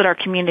principles that our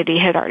community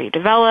had already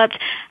developed,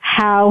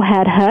 how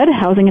had HUD,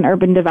 Housing and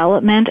Urban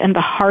Development, and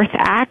the Hearth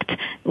Act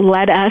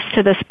led us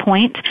to this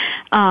point.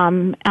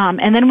 And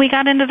then we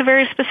got into the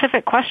very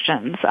specific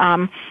questions.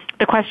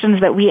 The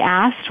questions that we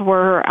asked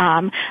were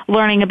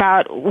learning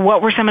about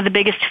what were some of the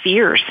biggest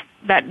fears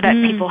that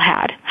people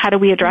had. How do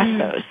we address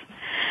those?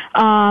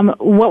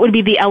 What would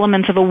be the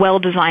elements of a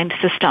well-designed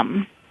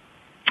system?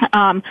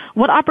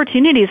 What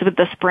opportunities would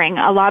this bring?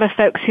 A lot of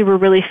folks who were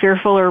really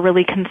fearful or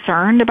really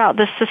concerned about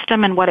this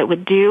system and what it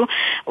would do,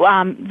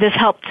 this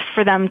helped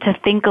for them to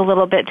think a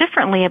little bit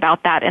differently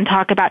about that and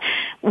talk about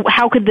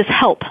how could this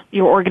help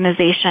your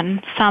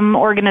organization. Some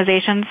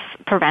organizations,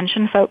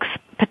 prevention folks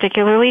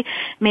particularly,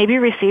 maybe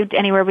received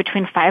anywhere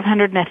between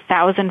 500 and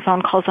 1,000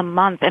 phone calls a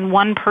month, and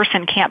one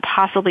person can't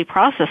possibly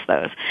process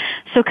those.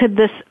 So could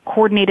this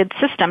coordinated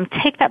system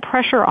take that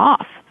pressure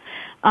off?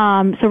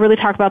 So really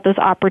talk about those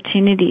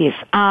opportunities.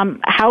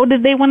 How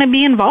did they want to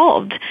be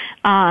involved?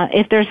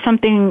 If there's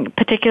something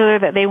particular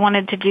that they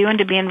wanted to do and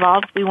to be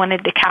involved, we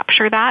wanted to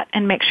capture that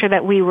and make sure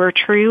that we were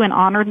true and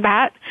honored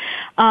that.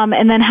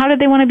 And then how did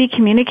they want to be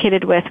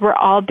communicated with? We're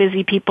all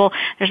busy people.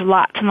 There's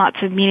lots and lots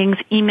of meetings.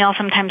 Email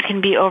sometimes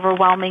can be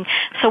overwhelming.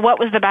 So what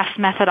was the best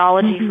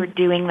methodology for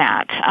doing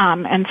that?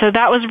 And so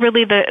that was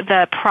really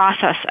the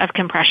process of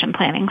compression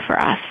planning for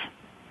us.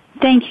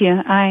 Thank you.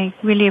 I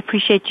really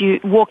appreciate you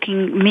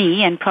walking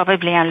me and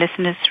probably our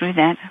listeners through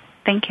that.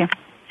 Thank you.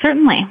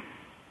 Certainly.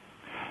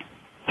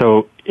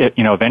 So,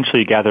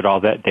 eventually you gathered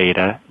all that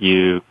data.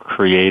 You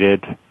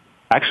created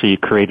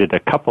a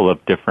couple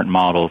of different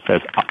models as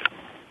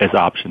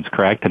options,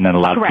 correct? And then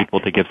allowed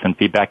people to give some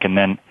feedback. And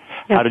then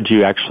how did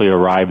you actually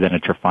arrive then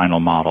at your final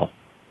model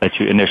that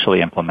you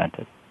initially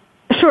implemented?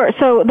 Sure.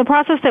 So the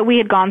process that we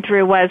had gone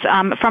through was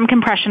from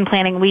compression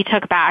planning, we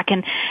took back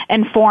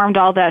and formed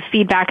all the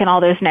feedback and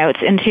all those notes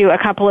into a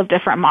couple of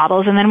different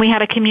models. And then we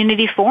had a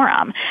community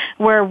forum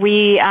where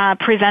we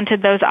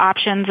presented those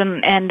options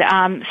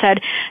and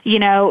said,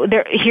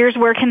 here's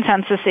where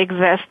consensus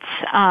exists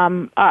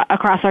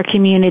across our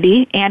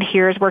community, and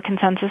here's where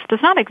consensus does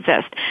not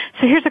exist.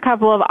 So here's a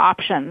couple of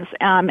options,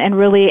 and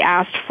really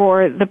asked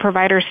for the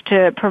providers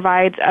to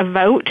provide a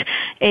vote,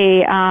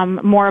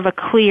 more of a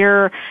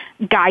clear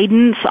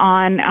guidance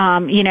on,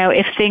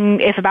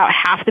 if about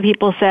half the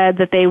people said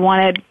that they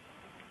wanted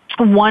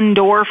one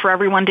door for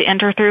everyone to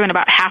enter through and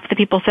about half the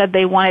people said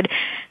they wanted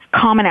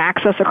common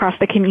access across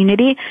the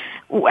community,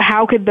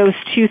 how could those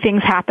two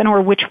things happen,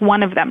 or which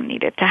one of them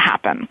needed to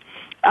happen?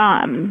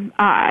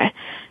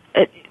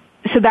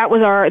 So that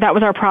was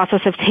our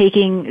process of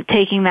taking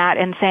that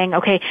and saying,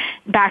 okay,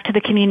 back to the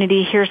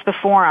community, here's the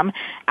forum.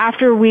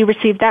 After we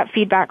received that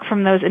feedback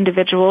from those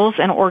individuals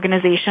and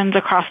organizations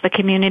across the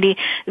community,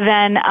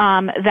 then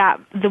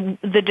the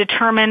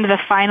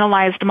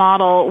finalized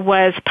model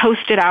was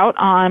posted out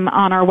on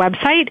our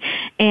website,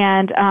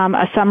 and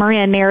a summary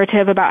and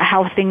narrative about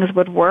how things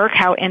would work,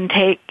 how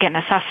intake and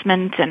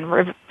assessment and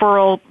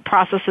referral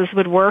processes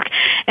would work,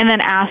 and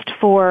then asked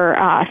for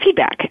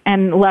feedback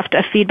and left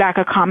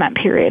a comment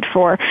period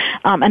for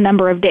a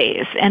number of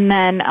days, and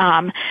then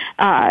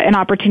an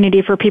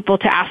opportunity for people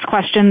to ask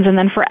questions, and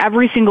then for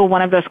every single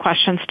one of those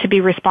questions to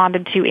be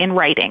responded to in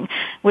writing,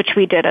 which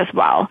we did as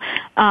well.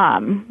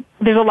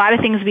 There's a lot of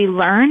things we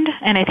learned,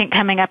 and I think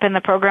coming up in the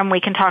program we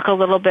can talk a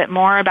little bit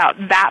more about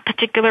that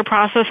particular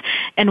process,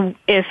 and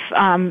if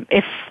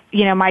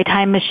my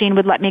time machine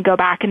would let me go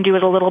back and do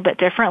it a little bit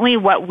differently,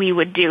 what we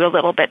would do a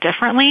little bit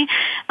differently.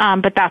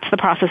 But that's the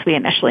process we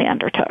initially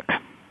undertook.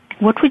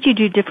 What would you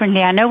do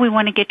differently? I know we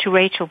want to get to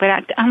Rachel, but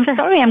I'm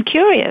sorry, I'm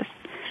curious.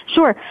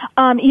 Sure.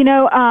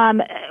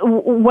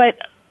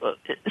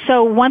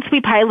 once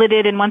we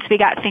piloted and once we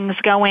got things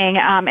going,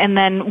 and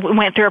then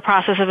went through a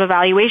process of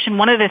evaluation,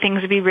 one of the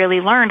things we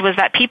really learned was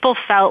that people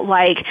felt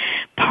like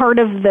part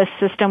of this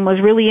system was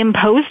really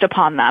imposed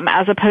upon them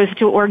as opposed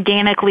to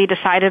organically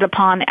decided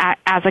upon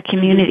as a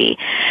community.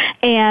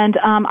 And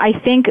I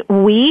think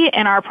we,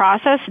 in our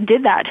process,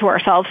 did that to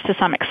ourselves to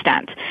some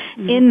extent.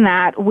 Mm-hmm. In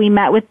that we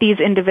met with these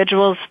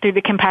individuals through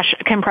the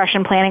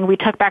compression planning. We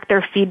took back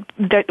their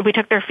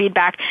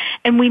feedback,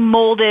 and we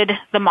molded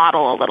the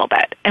model a little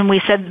bit. And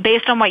we said,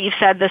 based on what you've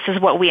said, this is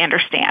what we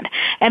understand.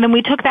 And then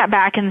we took that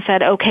back and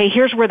said, okay,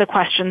 here's where the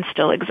questions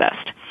still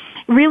exist.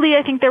 Really,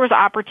 I think there was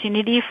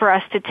opportunity for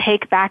us to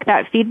take back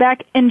that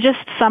feedback and just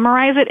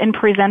summarize it and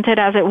present it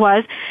as it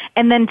was,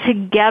 and then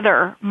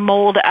together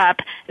mold up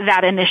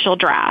that initial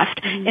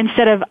draft, mm-hmm.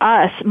 instead of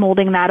us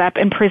molding that up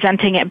and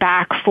presenting it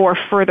back for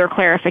further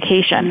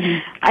clarification. Mm-hmm.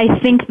 I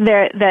think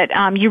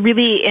that you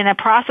really, in a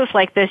process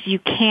like this, you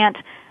can't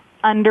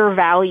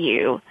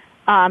undervalue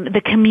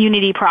the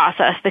community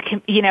process,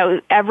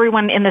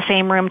 everyone in the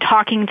same room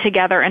talking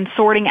together and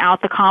sorting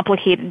out the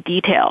complicated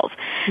details.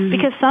 Mm-hmm.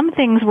 Because some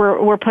things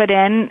were put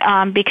in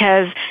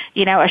because,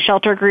 a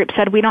shelter group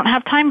said we don't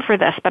have time for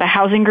this, but a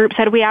housing group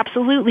said we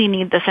absolutely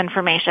need this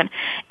information.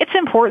 It's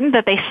important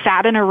that they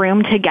sat in a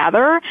room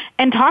together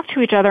and talked to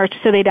each other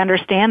so they'd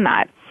understand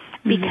that.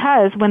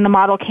 Because when the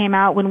model came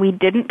out, when we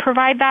didn't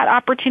provide that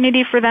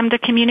opportunity for them to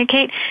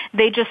communicate,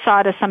 they just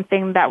saw it as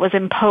something that was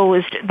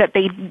imposed, that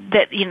this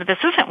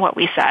isn't what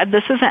we said,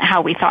 this isn't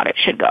how we thought it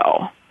should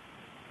go.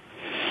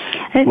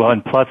 Well,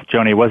 and plus,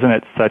 Joanie, wasn't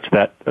it such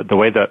that the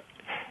way that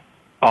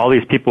all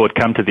these people would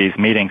come to these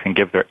meetings and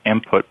give their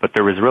input, but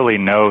there was really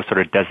no sort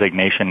of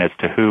designation as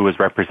to who was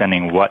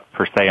representing what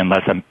per se,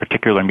 unless a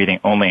particular meeting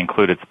only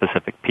included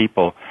specific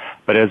people.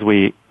 But as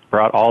we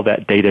brought all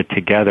that data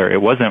together,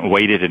 it wasn't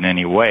weighted in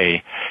any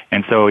way.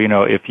 And so,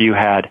 if you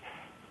had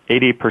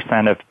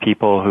 80% of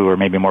people who were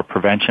maybe more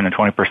prevention and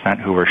 20%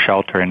 who were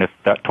shelter, and if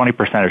that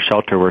 20% of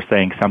shelter were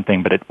saying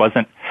something, but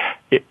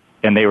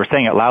and they were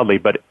saying it loudly,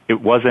 but it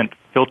wasn't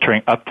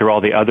filtering up through all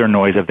the other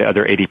noise of the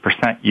other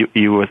 80%,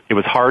 it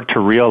was hard to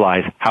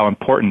realize how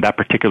important that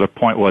particular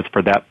point was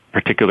for that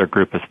particular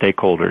group of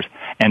stakeholders.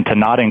 And to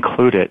not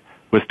include it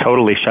was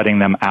totally shutting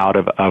them out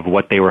of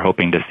what they were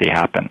hoping to see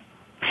happen.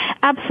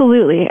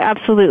 Absolutely.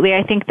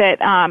 I think that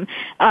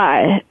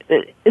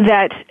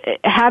that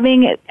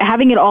having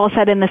it all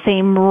said in the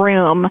same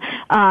room,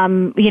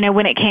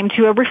 when it came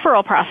to a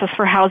referral process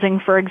for housing,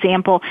 for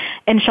example,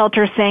 and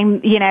shelters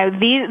saying,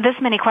 this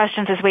many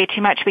questions is way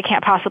too much, we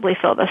can't possibly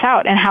fill this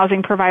out, and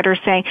housing providers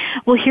saying,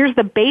 well, here's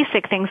the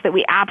basic things that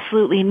we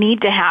absolutely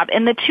need to have,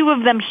 and the two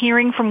of them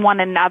hearing from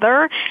one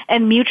another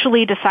and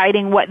mutually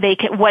deciding what they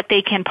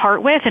can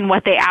part with and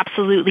what they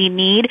absolutely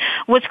need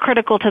was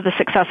critical to the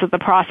success of the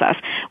process.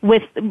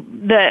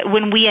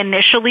 When we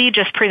initially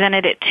just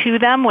presented it to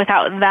them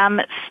without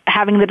them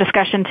having the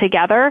discussion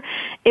together,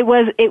 it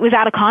was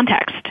out of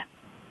context.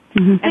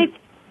 Mm-hmm.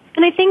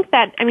 And I think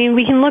that,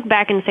 we can look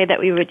back and say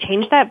that we would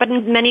change that, but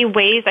in many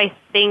ways I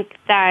think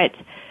that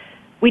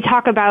we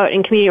talk about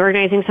in community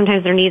organizing,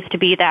 sometimes there needs to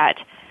be that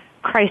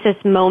crisis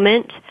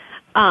moment.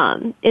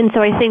 And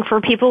so I think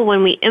for people,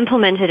 when we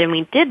implemented and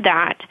we did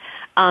that,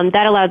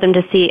 that allowed them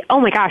to see,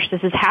 oh my gosh,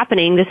 this is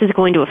happening, this is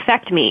going to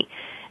affect me.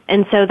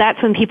 And so that's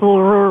when people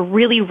were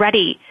really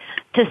ready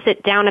to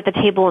sit down at the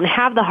table and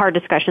have the hard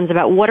discussions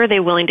about what are they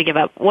willing to give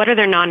up, what are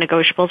their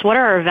non-negotiables, what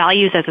are our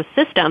values as a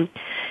system.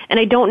 And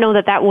I don't know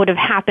that would have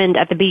happened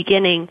at the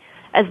beginning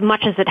as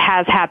much as it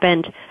has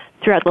happened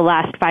throughout the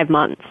last 5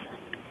 months.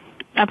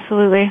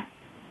 Absolutely.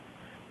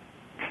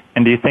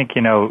 And do you think,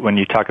 when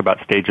you talk about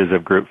stages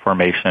of group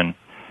formation,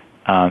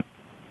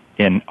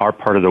 in our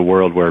part of the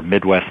world where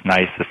Midwest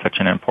nice is such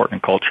an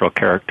important cultural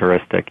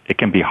characteristic, it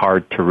can be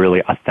hard to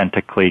really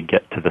authentically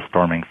get to the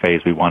storming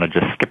phase. We want to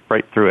just skip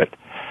right through it.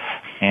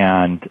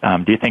 And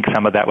do you think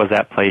some of that was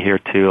at play here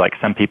too? Like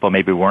some people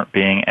maybe weren't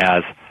being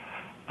as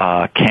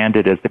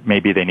candid as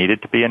maybe they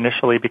needed to be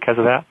initially because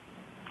of that?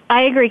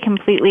 I agree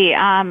completely.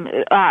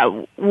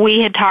 We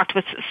had talked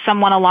with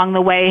someone along the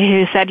way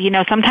who said,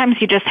 sometimes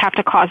you just have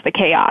to cause the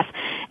chaos.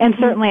 And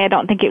certainly I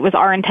don't think it was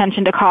our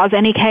intention to cause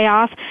any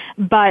chaos,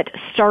 but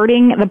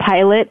starting the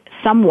pilot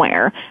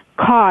somewhere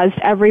caused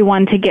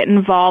everyone to get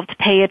involved,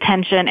 pay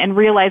attention, and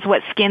realize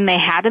what skin they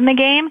had in the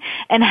game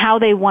and how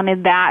they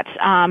wanted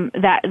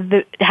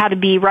how to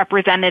be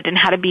represented and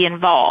how to be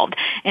involved.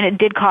 And it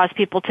did cause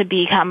people to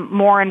become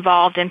more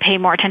involved and pay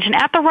more attention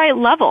at the right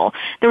level.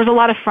 There was a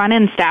lot of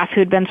front-end staff who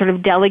had been sort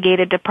of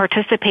delegated to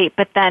participate,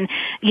 but then,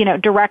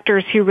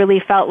 directors who really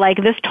felt like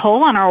this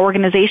toll on our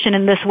organization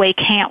in this way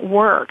can't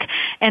work.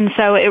 And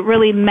so it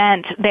really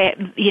meant that,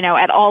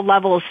 at all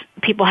levels,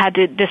 people had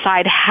to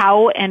decide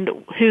how and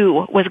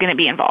who was going to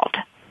be involved.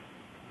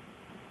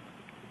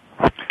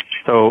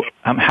 So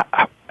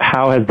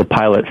how has the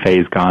pilot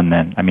phase gone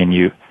then?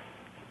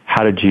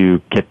 How did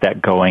you get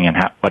that going, and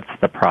what's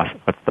the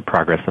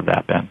progress of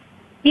that been?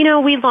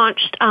 We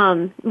launched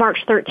March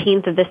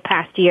 13th of this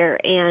past year,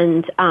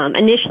 and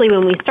initially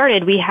when we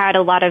started, we had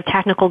a lot of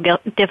technical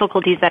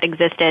difficulties that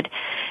existed,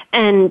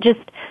 and just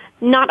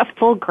not a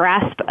full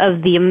grasp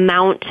of the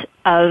amount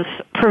of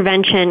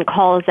prevention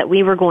calls that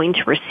we were going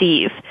to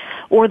receive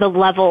or the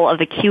level of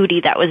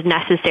acuity that was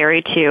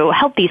necessary to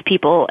help these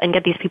people and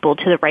get these people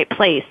to the right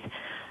place.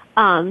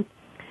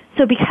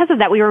 So because of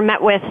that, we were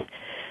met with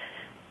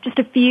just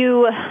a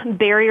few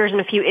barriers and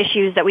a few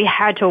issues that we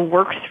had to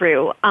work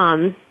through.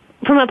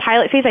 From a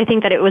pilot phase, I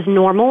think that it was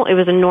normal. It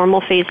was a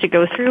normal phase to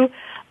go through.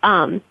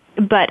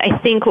 But I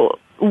think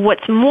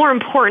what's more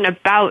important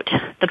about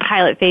the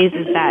pilot phase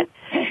is that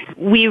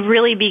we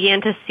really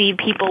began to see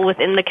people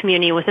within the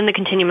community, within the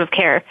continuum of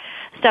care,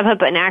 step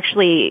up and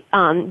actually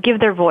give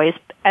their voice,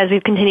 as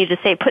we've continued to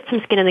say, put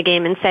some skin in the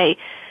game and say,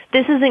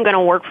 this isn't going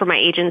to work for my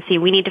agency.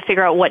 We need to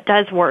figure out what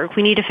does work.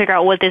 We need to figure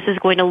out what this is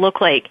going to look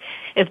like.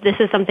 If this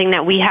is something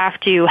that we have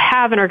to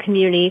have in our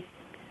community,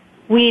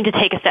 we need to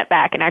take a step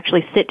back and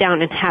actually sit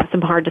down and have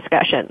some hard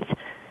discussions.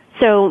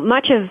 So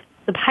much of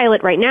the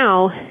pilot right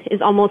now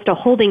is almost a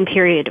holding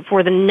period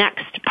for the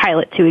next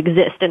pilot to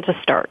exist and to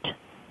start.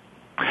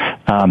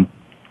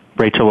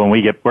 Rachel,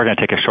 we're going to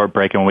take a short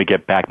break, and when we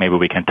get back, maybe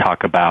we can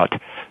talk about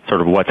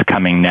sort of what's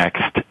coming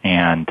next.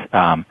 And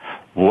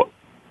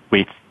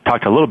we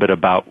talked a little bit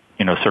about,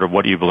 sort of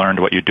what you've learned,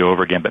 what you do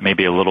over again, but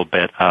maybe a little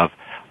bit of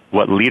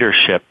what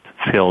leadership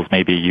skills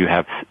maybe you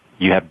have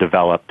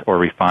developed or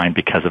refined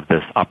because of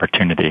this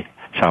opportunity,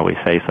 shall we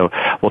say. So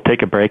we'll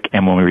take a break,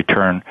 and when we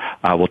return,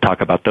 we'll talk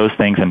about those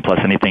things and plus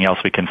anything else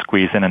we can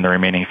squeeze in the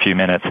remaining few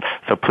minutes.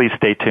 So please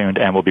stay tuned,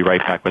 and we'll be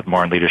right back with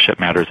more on Leadership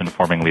Matters,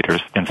 Informing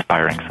Leaders,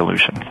 Inspiring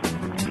Solutions.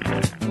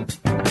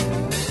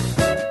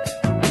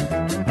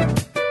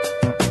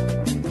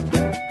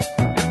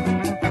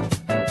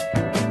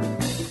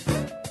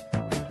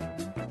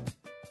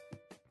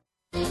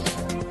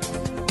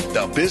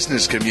 The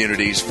business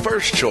community's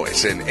first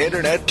choice in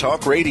Internet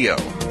Talk Radio.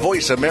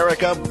 Voice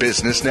America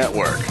Business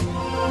Network.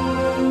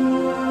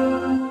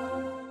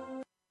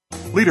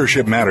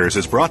 Leadership Matters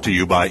is brought to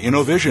you by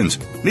Innovisions.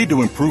 Need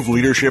to improve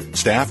leadership,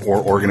 staff, or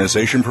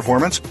organization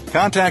performance?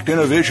 Contact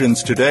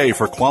Innovisions today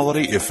for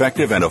quality,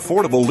 effective, and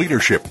affordable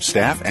leadership,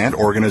 staff, and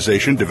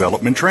organization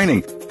development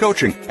training,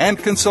 coaching, and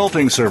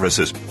consulting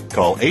services.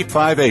 Call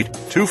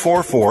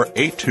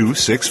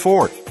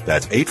 858-244-8264.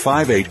 That's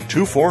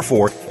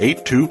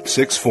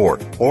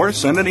 858-244-8264. Or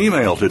send an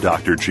email to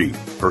Dr. G.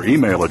 Her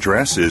email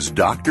address is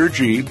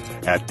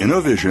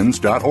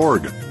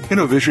drg@innovisions.org.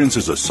 Innovisions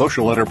is a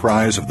social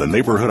enterprise of the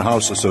Neighborhood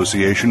House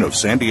Association of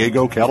San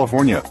Diego,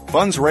 California.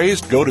 Funds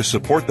raised go to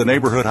support the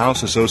Neighborhood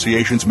House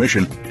Association's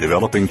mission,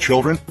 developing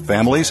children,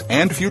 families,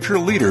 and future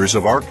leaders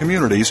of our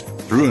communities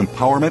through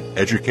empowerment,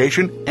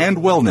 education, and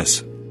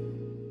wellness.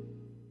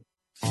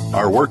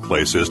 Our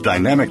workplace is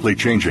dynamically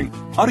changing.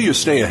 How do you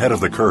stay ahead of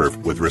the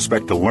curve with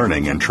respect to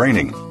learning and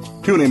training?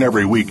 Tune in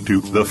every week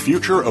to The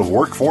Future of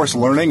Workforce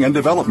Learning and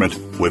Development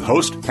with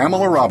host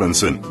Pamela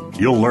Robinson.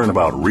 You'll learn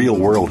about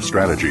real-world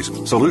strategies,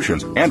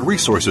 solutions, and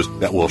resources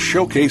that will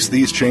showcase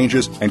these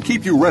changes and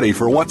keep you ready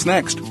for what's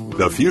next.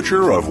 The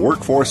Future of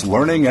Workforce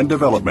Learning and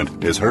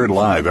Development is heard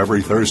live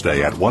every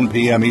Thursday at 1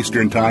 p.m.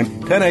 Eastern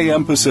Time, 10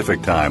 a.m.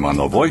 Pacific Time on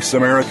the Voice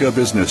America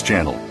Business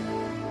Channel.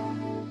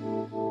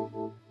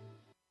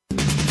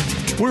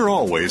 We're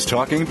always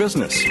talking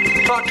business.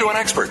 Talk to an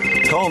expert.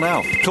 Call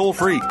now, toll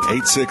free,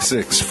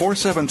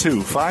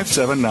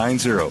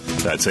 866-472-5790.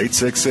 That's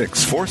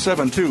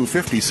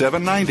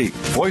 866-472-5790.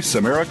 Voice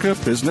America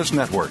Business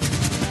Network.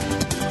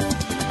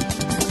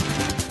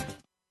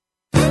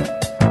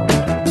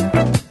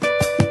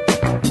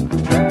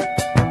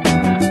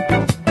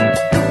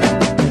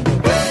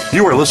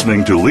 You are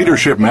listening to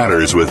Leadership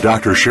Matters with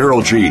Dr.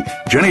 Cheryl G.,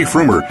 Jenni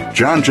Frumer,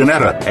 John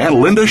Jeanetta,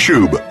 and Linda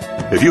Shube.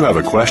 If you have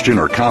a question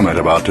or comment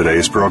about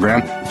today's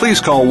program, please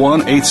call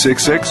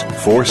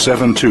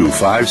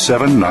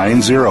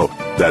 1-866-472-5790.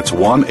 That's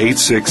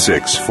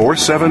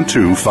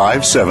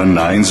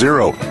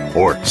 1-866-472-5790.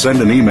 Or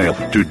send an email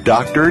to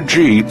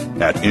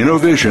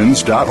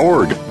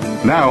drg@innovisions.org.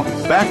 Now,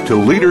 back to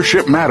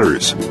Leadership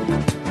Matters.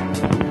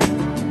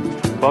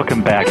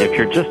 Welcome back. If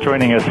you're just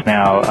joining us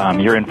now,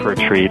 you're in for a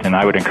treat, and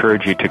I would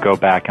encourage you to go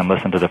back and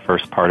listen to the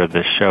first part of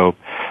this show.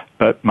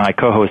 But my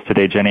co-host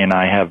today, Jenni, and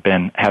I have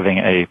been having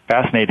a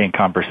fascinating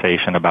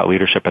conversation about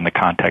leadership in the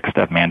context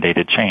of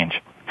mandated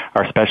change.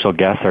 Our special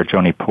guests are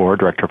Joanie Poore,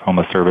 Director of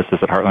Homeless Services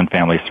at Heartland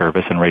Family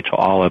Service, and Rachel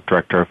Olive,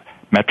 Director of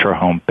Metro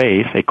Home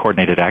Base, a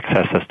coordinated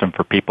access system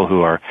for people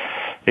who are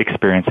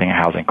experiencing a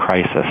housing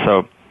crisis.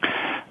 So,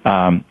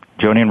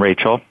 Joanie and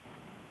Rachel,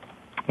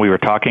 we were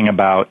talking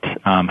about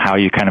how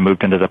you kind of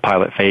moved into the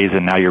pilot phase,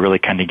 and now you're really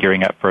kind of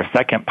gearing up for a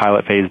second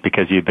pilot phase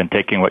because you've been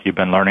taking what you've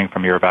been learning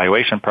from your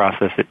evaluation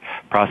processes,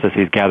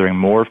 gathering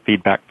more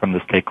feedback from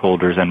the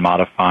stakeholders, and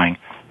modifying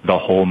the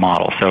whole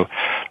model. So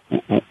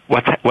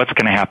what's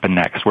going to happen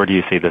next? Where do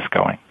you see this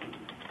going?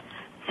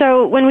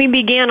 So when we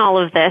began all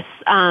of this,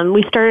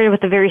 we started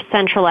with a very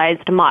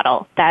centralized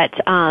model that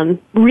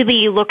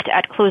really looked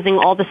at closing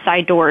all the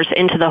side doors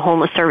into the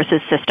homeless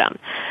services system.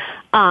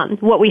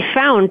 What we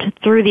found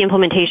through the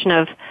implementation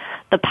of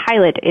the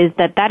pilot is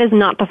that that is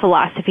not the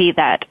philosophy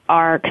that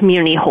our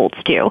community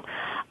holds to.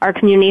 Our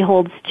community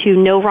holds to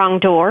no wrong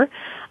door.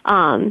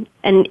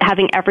 and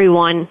having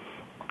everyone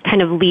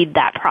kind of lead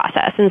that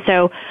process. And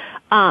so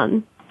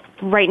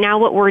right now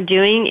what we're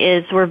doing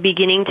is we're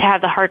beginning to have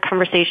the hard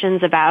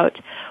conversations about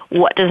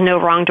what does no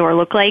wrong door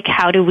look like,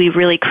 how do we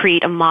really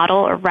create a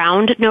model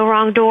around no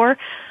wrong door,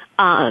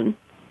 and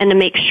to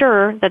make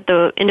sure that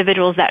the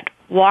individuals that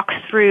walk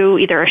through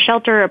either a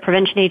shelter, a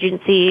prevention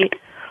agency,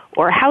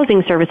 or a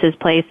housing services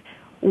place,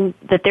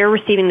 that they're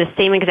receiving the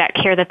same exact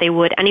care that they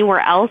would anywhere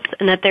else,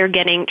 and that they're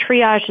getting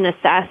triaged and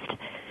assessed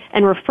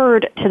and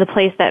referred to the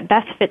place that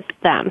best fits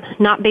them,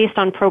 not based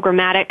on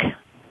programmatic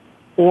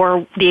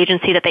or the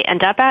agency that they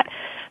end up at,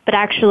 but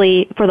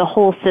actually for the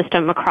whole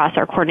system across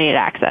our coordinated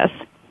access.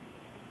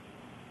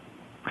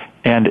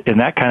 And in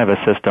that kind of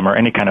a system, or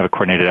any kind of a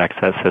coordinated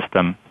access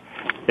system,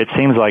 it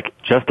seems like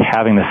just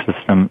having the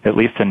system, at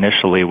least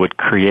initially, would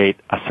create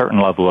a certain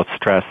level of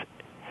stress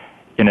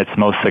in its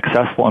most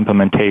successful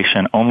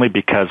implementation, only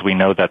because we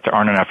know that there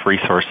aren't enough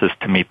resources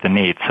to meet the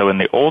needs. So in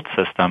the old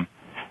system,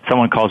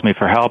 someone calls me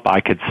for help,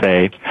 I could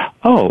say,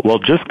 oh, well,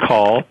 just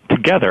call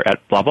together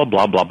at blah, blah,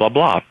 blah, blah, blah,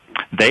 blah.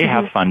 They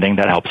have funding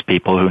that helps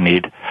people who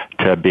need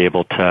to be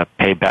able to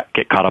pay back,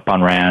 get caught up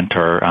on rent,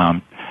 or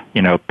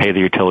pay the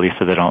utilities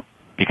so they don't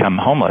become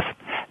homeless.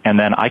 And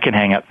then I can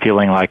hang up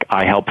feeling like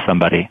I helped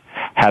somebody,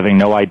 having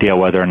no idea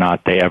whether or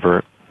not they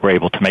ever were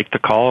able to make the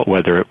call,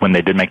 whether when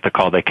they did make the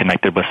call they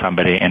connected with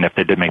somebody, and if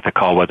they did make the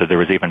call, whether there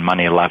was even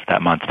money left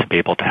that month to be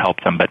able to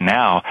help them. But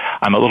now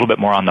I'm a little bit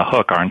more on the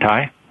hook, aren't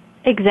I?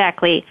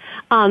 Exactly.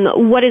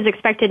 What is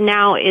expected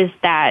now is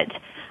that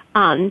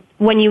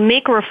when you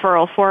make a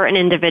referral for an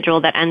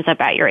individual that ends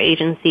up at your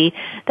agency,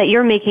 that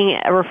you're making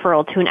a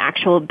referral to an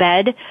actual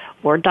bed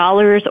or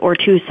dollars or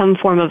to some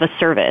form of a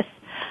service.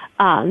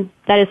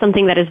 That is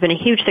something that has been a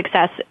huge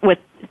success with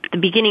the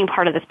beginning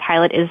part of this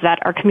pilot, is that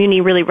our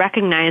community really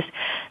recognized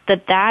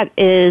that that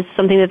is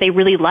something that they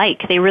really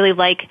like. They really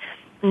like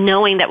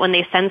knowing that when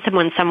they send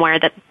someone somewhere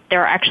that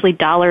there are actually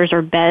dollars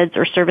or beds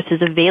or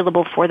services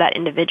available for that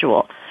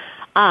individual.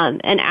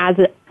 And as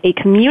a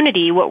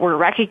community, what we're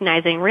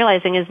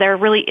realizing is there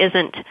really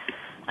isn't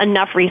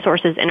enough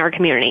resources in our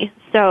community.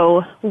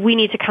 So we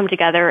need to come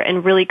together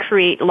and really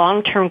create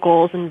long-term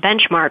goals and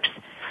benchmarks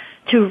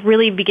to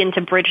really begin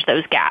to bridge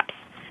those gaps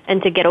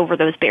and to get over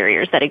those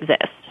barriers that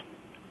exist.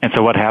 And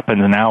so what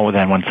happens now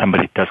then when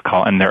somebody does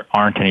call and there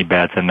aren't any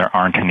beds and there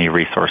aren't any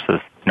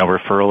resources? No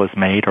referral is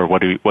made, or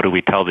what do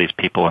we tell these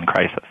people in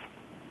crisis?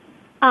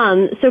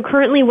 So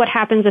currently what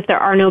happens if there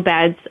are no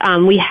beds,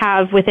 we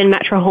have within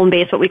Metro Home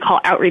Base what we call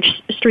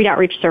street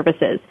outreach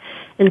services.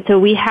 And so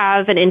we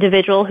have an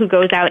individual who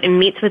goes out and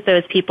meets with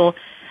those people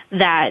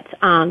that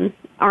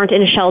aren't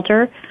in a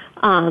shelter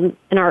and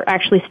are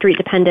actually street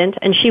dependent,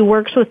 and she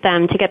works with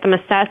them to get them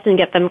assessed and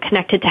get them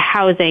connected to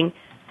housing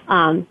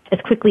as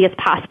quickly as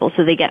possible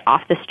so they get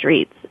off the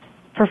streets.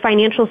 For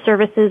financial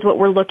services, what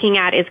we're looking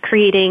at is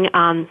creating,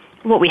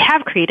 what we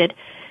have created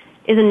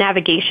is a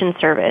navigation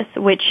service,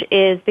 which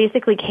is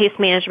basically case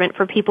management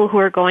for people who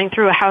are going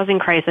through a housing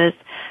crisis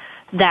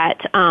that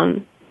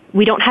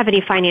we don't have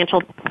any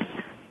financial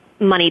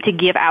money to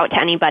give out to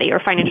anybody or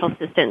financial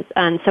assistance.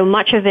 And so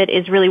much of it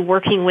is really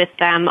working with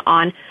them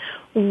on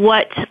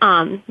what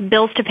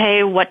bills to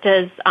pay, what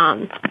does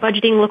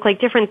budgeting look like,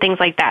 different things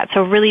like that.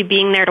 So really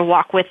being there to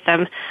walk with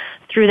them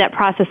through that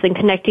process and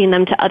connecting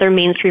them to other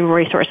mainstream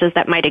resources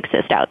that might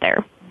exist out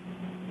there.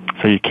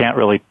 So you can't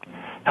really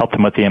help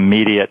them with the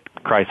immediate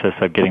crisis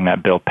of getting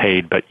that bill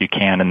paid, but you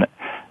can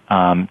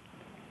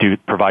do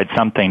provide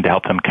something to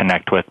help them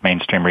connect with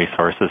mainstream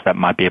resources that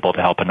might be able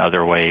to help in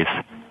other ways,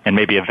 and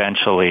maybe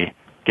eventually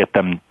get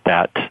them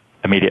that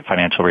immediate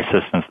financial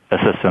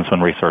assistance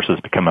when resources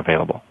become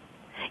available.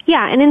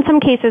 Yeah, and in some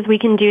cases we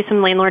can do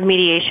some landlord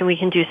mediation, we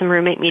can do some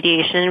roommate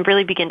mediation, and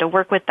really begin to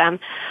work with them.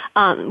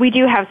 We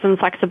do have some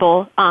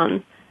flexible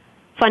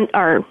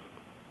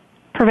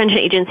prevention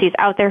agencies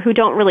out there who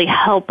don't really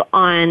help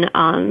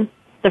on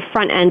the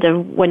front end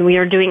of when we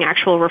are doing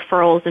actual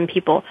referrals and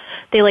people.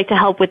 They like to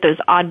help with those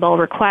oddball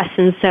requests,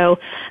 and so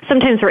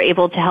sometimes we're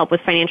able to help with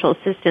financial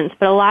assistance,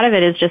 but a lot of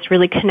it is just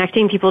really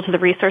connecting people to the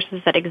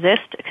resources that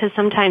exist, because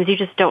sometimes you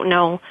just don't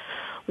know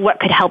what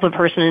could help a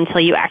person until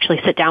you actually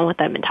sit down with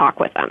them and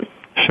talk with them.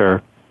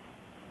 Sure.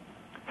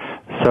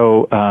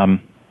 So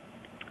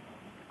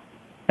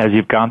as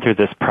you've gone through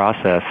this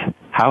process,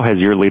 how has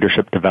your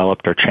leadership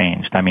developed or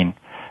changed? I mean,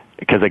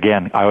 because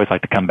again, I always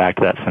like to come back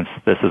to that, since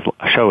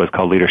a show is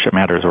called Leadership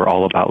Matters. We're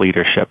all about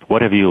leadership.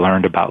 What have you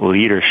learned about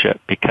leadership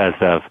because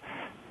of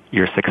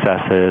your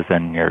successes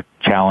and your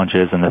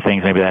challenges and the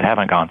things maybe that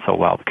haven't gone so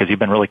well? Because you've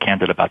been really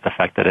candid about the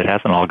fact that it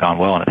hasn't all gone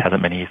well and it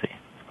hasn't been easy.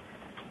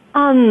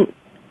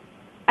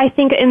 I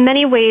think in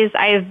many ways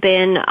I've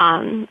been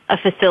a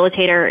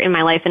facilitator in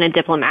my life and a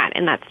diplomat,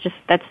 and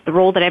that's the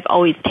role that I've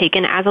always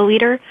taken as a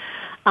leader,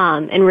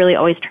 and really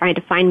always trying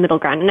to find middle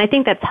ground. And I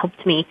think that's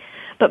helped me.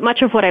 But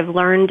much of what I've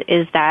learned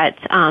is that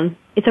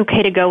it's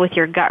okay to go with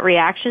your gut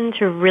reaction,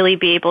 to really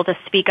be able to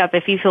speak up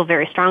if you feel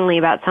very strongly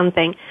about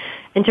something,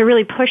 and to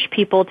really push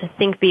people to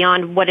think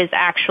beyond what is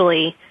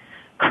actually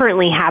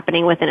currently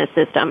happening within a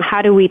system?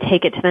 How do we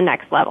take it to the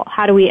next level?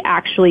 How do we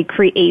actually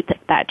create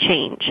that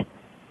change?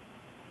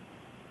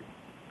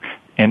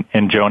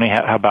 And Joanie,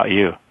 how about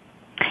you?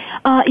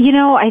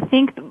 I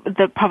think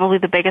probably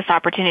the biggest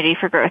opportunity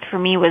for growth for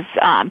me was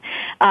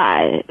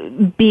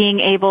being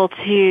able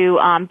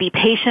to be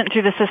patient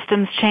through the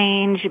systems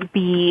change,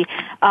 be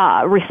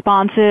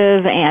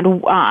responsive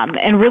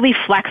and really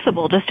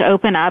flexible, just to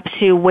open up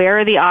to where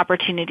are the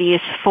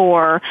opportunities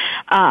for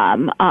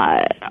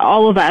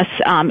all of us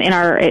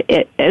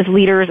as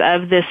leaders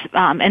of this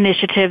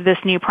initiative, this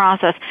new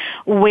process.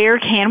 Where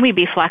can we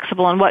be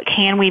flexible and what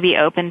can we be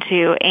open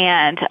to?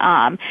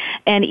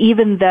 And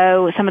even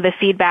though some of the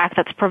feedback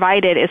that's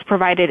provided is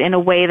provided in a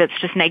way that's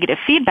just negative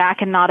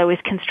feedback and not always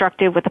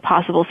constructive with a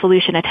possible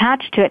solution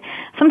attached to it,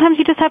 sometimes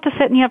you just have to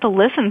sit and you have to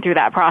listen through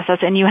that process,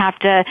 and you have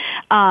to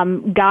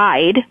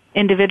guide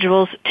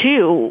individuals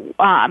too.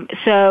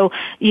 So,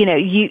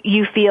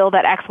 you feel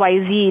that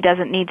XYZ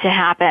doesn't need to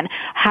happen.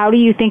 How do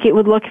you think it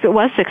would look if it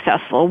was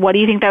successful? What do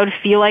you think that would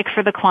feel like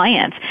for the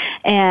client?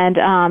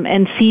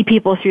 And see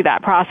people through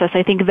that process.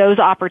 I think those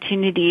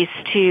opportunities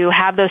to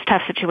have those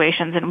tough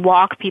situations and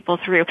walk people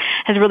through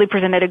has really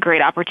presented a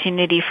great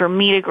opportunity for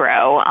me to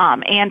grow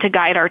and to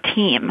guide our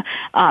team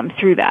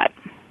through that.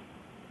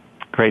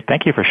 Great.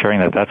 Thank you for sharing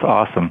that. That's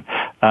awesome.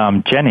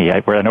 Jenni,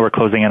 I know we're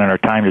closing in on our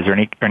time. Is there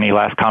any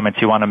last comments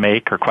you want to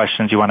make or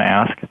questions you want to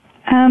ask?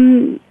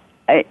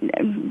 I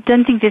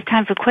don't think there's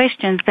time for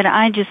questions, but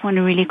I just want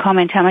to really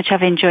comment how much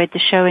I've enjoyed the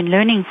show and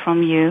learning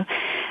from you.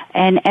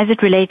 And as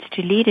it relates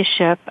to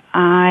leadership,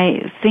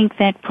 I think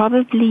that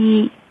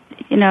probably,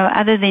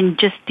 other than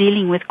just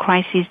dealing with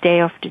crises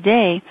day after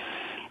day,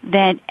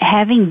 that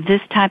having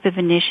this type of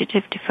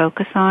initiative to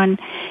focus on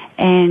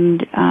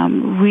and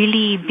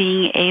really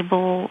being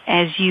able,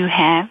 as you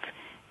have,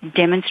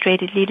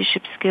 demonstrated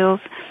leadership skills,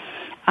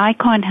 I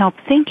can't help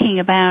thinking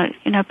about,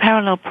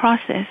 parallel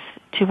process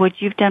to what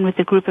you've done with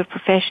a group of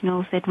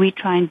professionals that we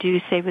try and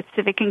do, say, with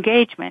civic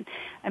engagement.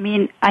 I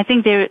mean, I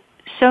think there are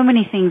so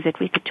many things that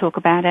we could talk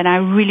about, and I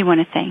really want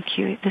to thank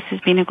you. This has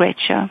been a great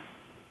show.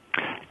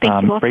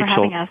 Thank you all for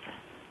having us.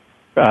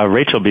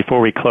 Rachel, before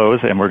we close,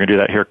 and we're going to do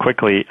that here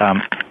quickly,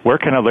 where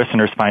can our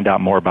listeners find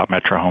out more about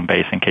Metro Home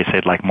Base in case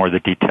they'd like more of the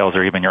details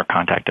or even your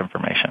contact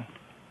information?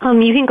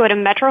 You can go to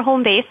Metro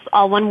Home Base,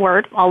 all one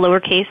word, all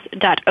lowercase,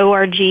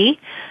 .org,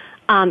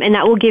 and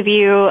that will give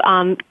you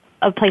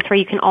a place where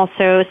you can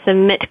also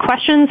submit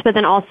questions, but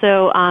then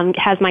also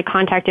has my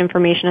contact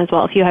information as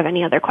well if you have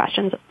any other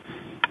questions.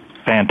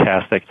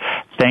 Fantastic.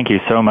 Thank you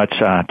so much,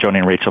 Joanie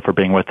and Rachel, for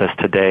being with us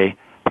today.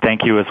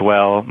 Thank you as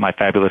well, my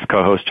fabulous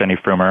co-host, Jenni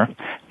Frumer,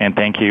 and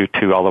thank you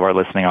to all of our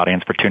listening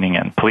audience for tuning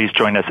in. Please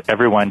join us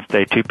every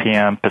Wednesday, 2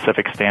 p.m.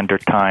 Pacific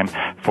Standard Time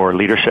for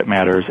Leadership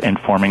Matters,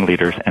 Informing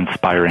Leaders,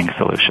 Inspiring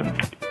Solutions.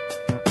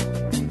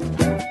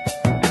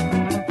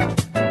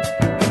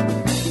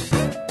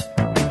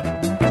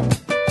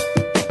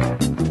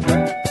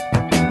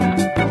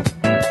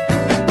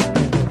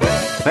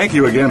 Thank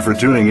you again for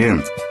tuning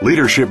in.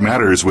 Leadership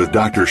Matters with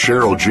Dr.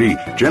 Cheryl G.,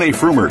 Jenni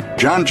Frumer,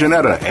 John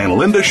Jeanetta, and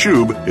Linda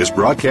Shube is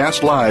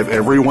broadcast live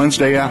every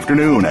Wednesday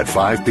afternoon at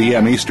 5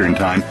 p.m. Eastern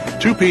Time,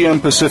 2 p.m.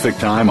 Pacific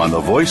Time on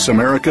the Voice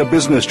America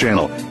Business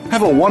Channel.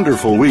 Have a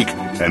wonderful week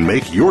and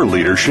make your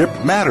leadership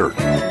matter.